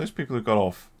 Look at all those people who got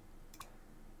off.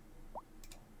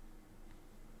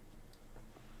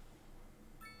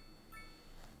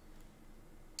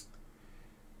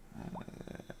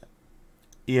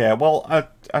 Yeah, well,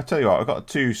 I tell you what, I've got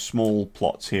 2 small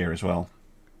plots here as well.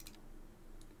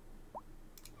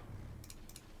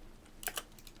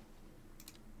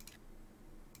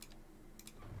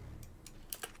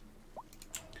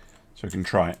 So we can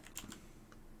try it.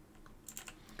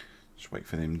 Just wait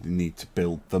for them to need to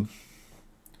build them.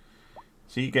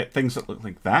 So you get things that look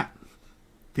like that.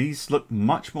 These look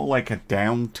much more like a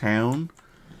downtown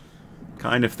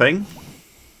kind of thing.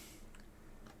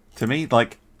 To me,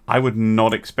 like, I would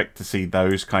not expect to see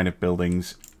those kind of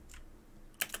buildings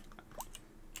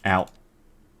out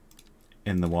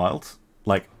in the wild.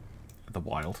 Like, the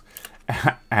wild.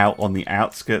 Out on the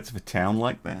outskirts of a town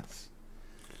like this.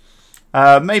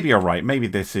 Maybe you're right. Maybe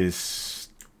this is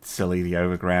silly, the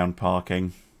overground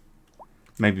parking.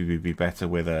 Maybe we'd be better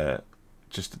with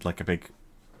just like a big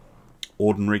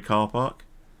ordinary car park.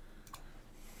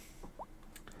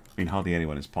 I mean, hardly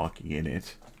anyone is parking in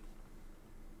it.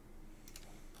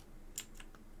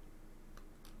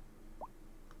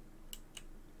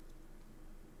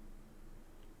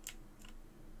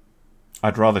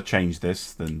 I'd rather change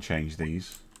this than change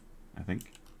these, I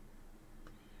think.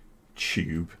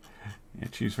 Tube. Yeah,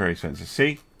 tube's very expensive.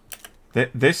 See?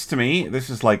 This, to me, this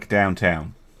is like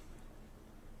downtown.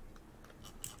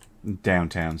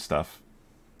 Downtown stuff.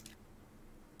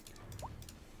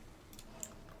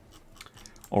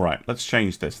 Alright, let's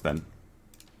change this then.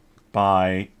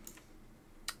 By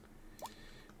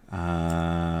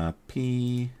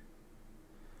P.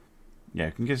 Yeah, I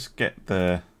can just get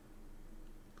the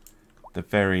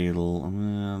very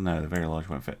no, the very large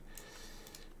won't fit.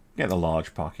 Get the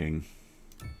large parking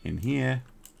in here.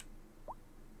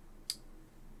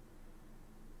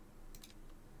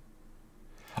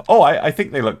 Oh, I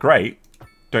think they look great.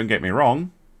 Don't get me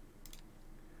wrong.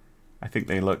 I think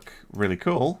they look really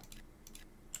cool.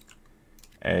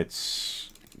 It's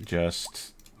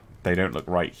just they don't look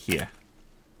right here.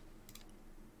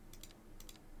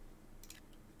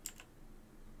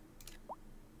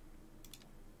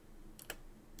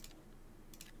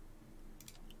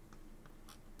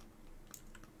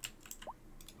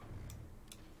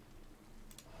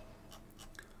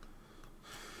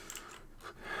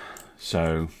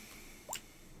 So,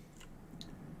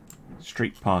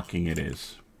 street parking it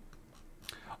is.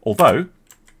 Although,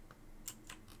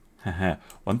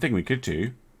 one thing we could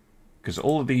do, because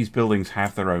all of these buildings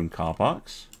have their own car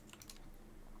parks.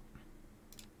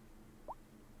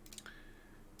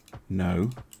 No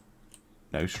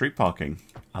street parking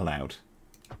allowed.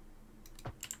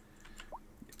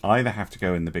 Either have to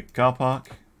go in the big car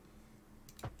park,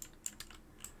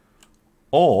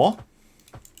 or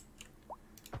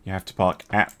you have to park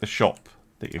at the shop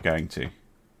that you're going to.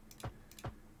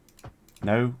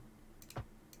 No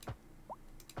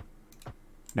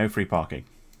free parking.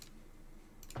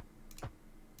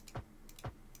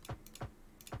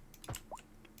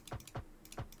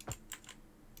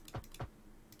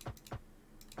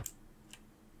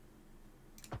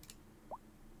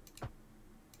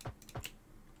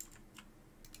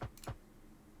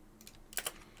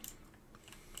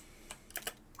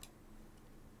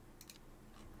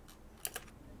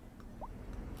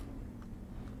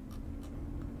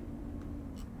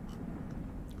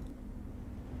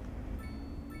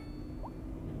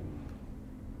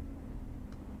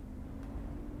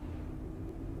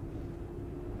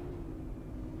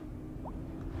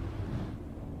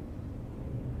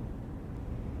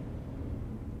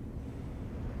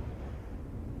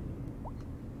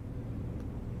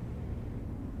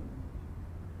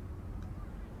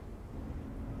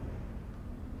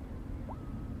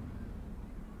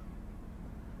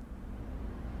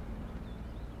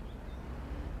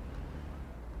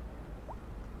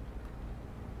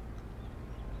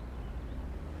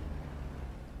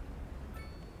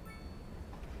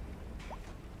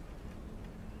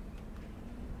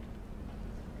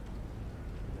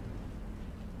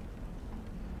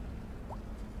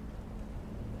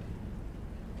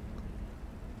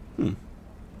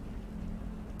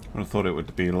 I would have thought it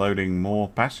would be loading more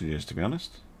passengers, to be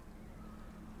honest.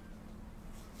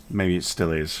 Maybe it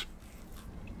still is.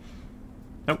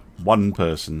 Nope, one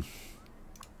person.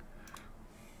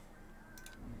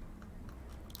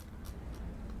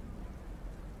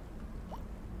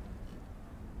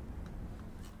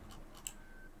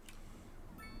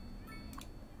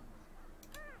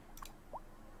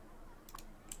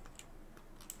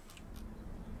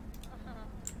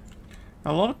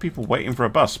 A lot of people waiting for a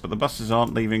bus, but the buses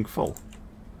aren't leaving full.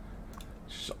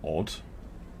 It's just odd.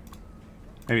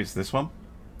 Maybe it's this one?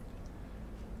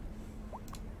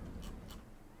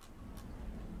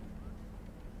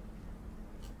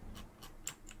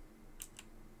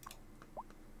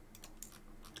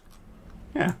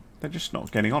 Yeah, they're just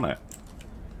not getting on it.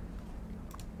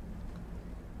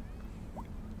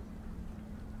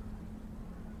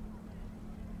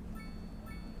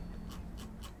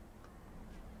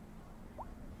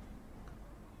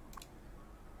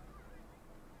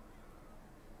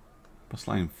 Bus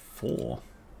line 4.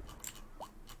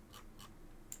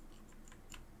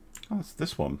 Oh, it's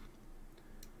this one.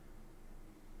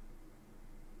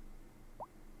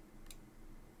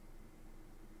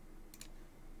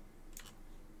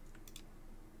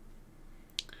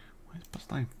 Why is bus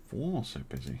line 4 so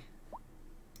busy?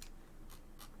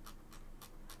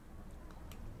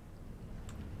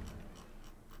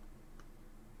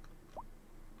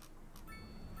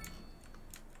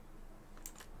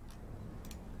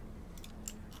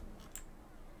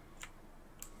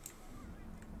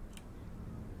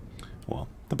 Well,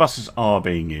 the buses are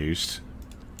being used.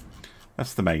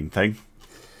 That's the main thing.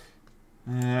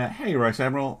 Hey, Rice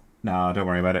Admiral. No, don't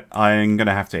worry about it. I'm going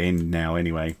to have to end now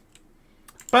anyway.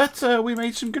 But we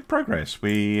made some good progress.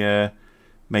 We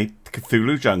made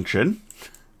Cthulhu Junction.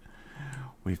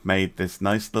 We've made this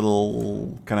nice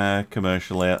little kind of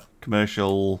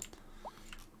commercial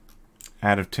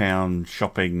out-of-town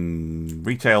shopping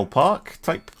retail park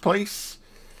type place.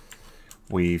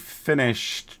 We've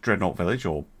finished Dreadnought Village,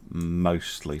 or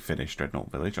mostly finished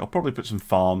Dreadnought Village. I'll probably put some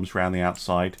farms around the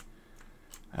outside.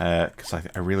 because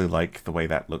I really like the way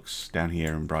that looks down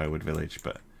here in Briarwood Village.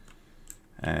 But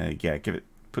yeah,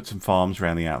 put some farms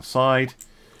around the outside.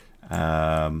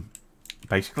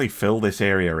 Basically fill this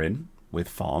area in with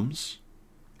farms,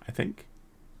 I think,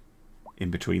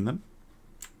 in between them.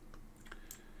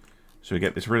 So we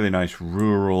get this really nice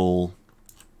rural,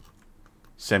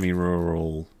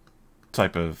 semi-rural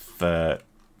type of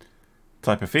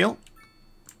feel.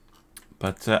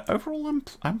 But overall,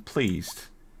 I'm pleased.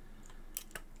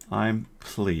 I'm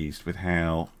pleased with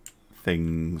how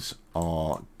things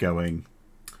are going.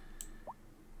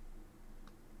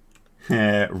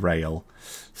 Rail.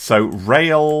 So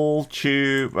rail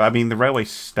tube. I mean, the railway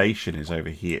station is over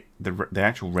here. The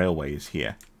actual railway is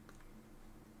here,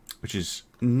 which is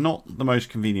not the most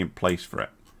convenient place for it,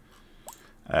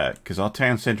 because our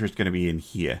town centre is going to be in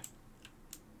here.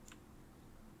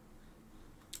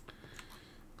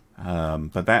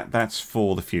 But that's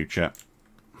for the future.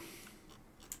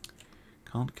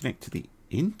 Can't connect to the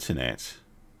internet.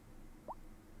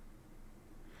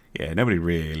 Yeah, nobody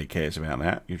really cares about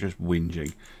that. You're just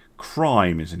whinging.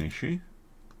 Crime is an issue.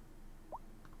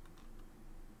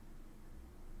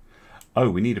 Oh,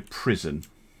 we need a prison.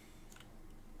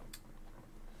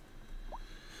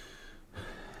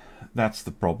 That's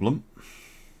the problem.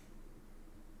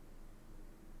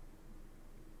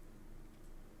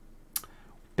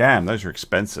 Damn, those are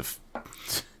expensive.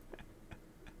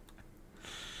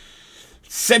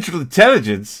 Central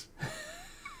Intelligence?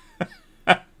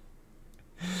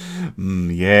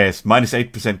 Yes, minus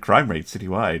 8% crime rate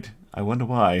citywide. I wonder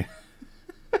why.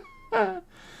 But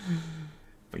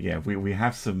yeah, we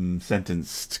have some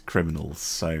sentenced criminals,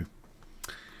 so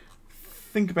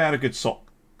think about a good spot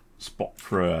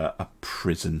for a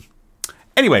prison.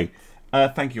 Anyway,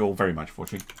 thank you all very much for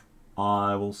watching.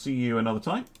 I will see you another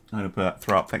time. I'm going to put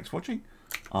throw up thanks for watching.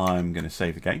 I'm going to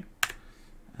save the game.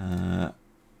 No,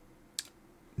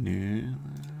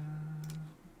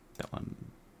 that one.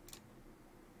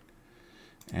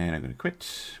 And I'm going to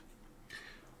quit.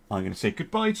 I'm going to say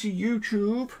goodbye to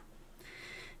YouTube.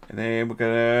 And then we're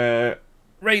going to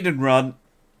raid and run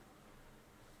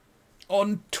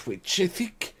on Twitch, I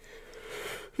think.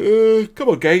 Come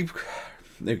on, Gabe.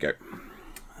 There we go.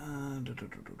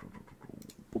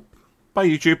 Bye,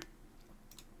 YouTube.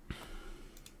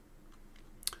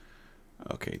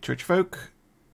 Okay, Twitch folk.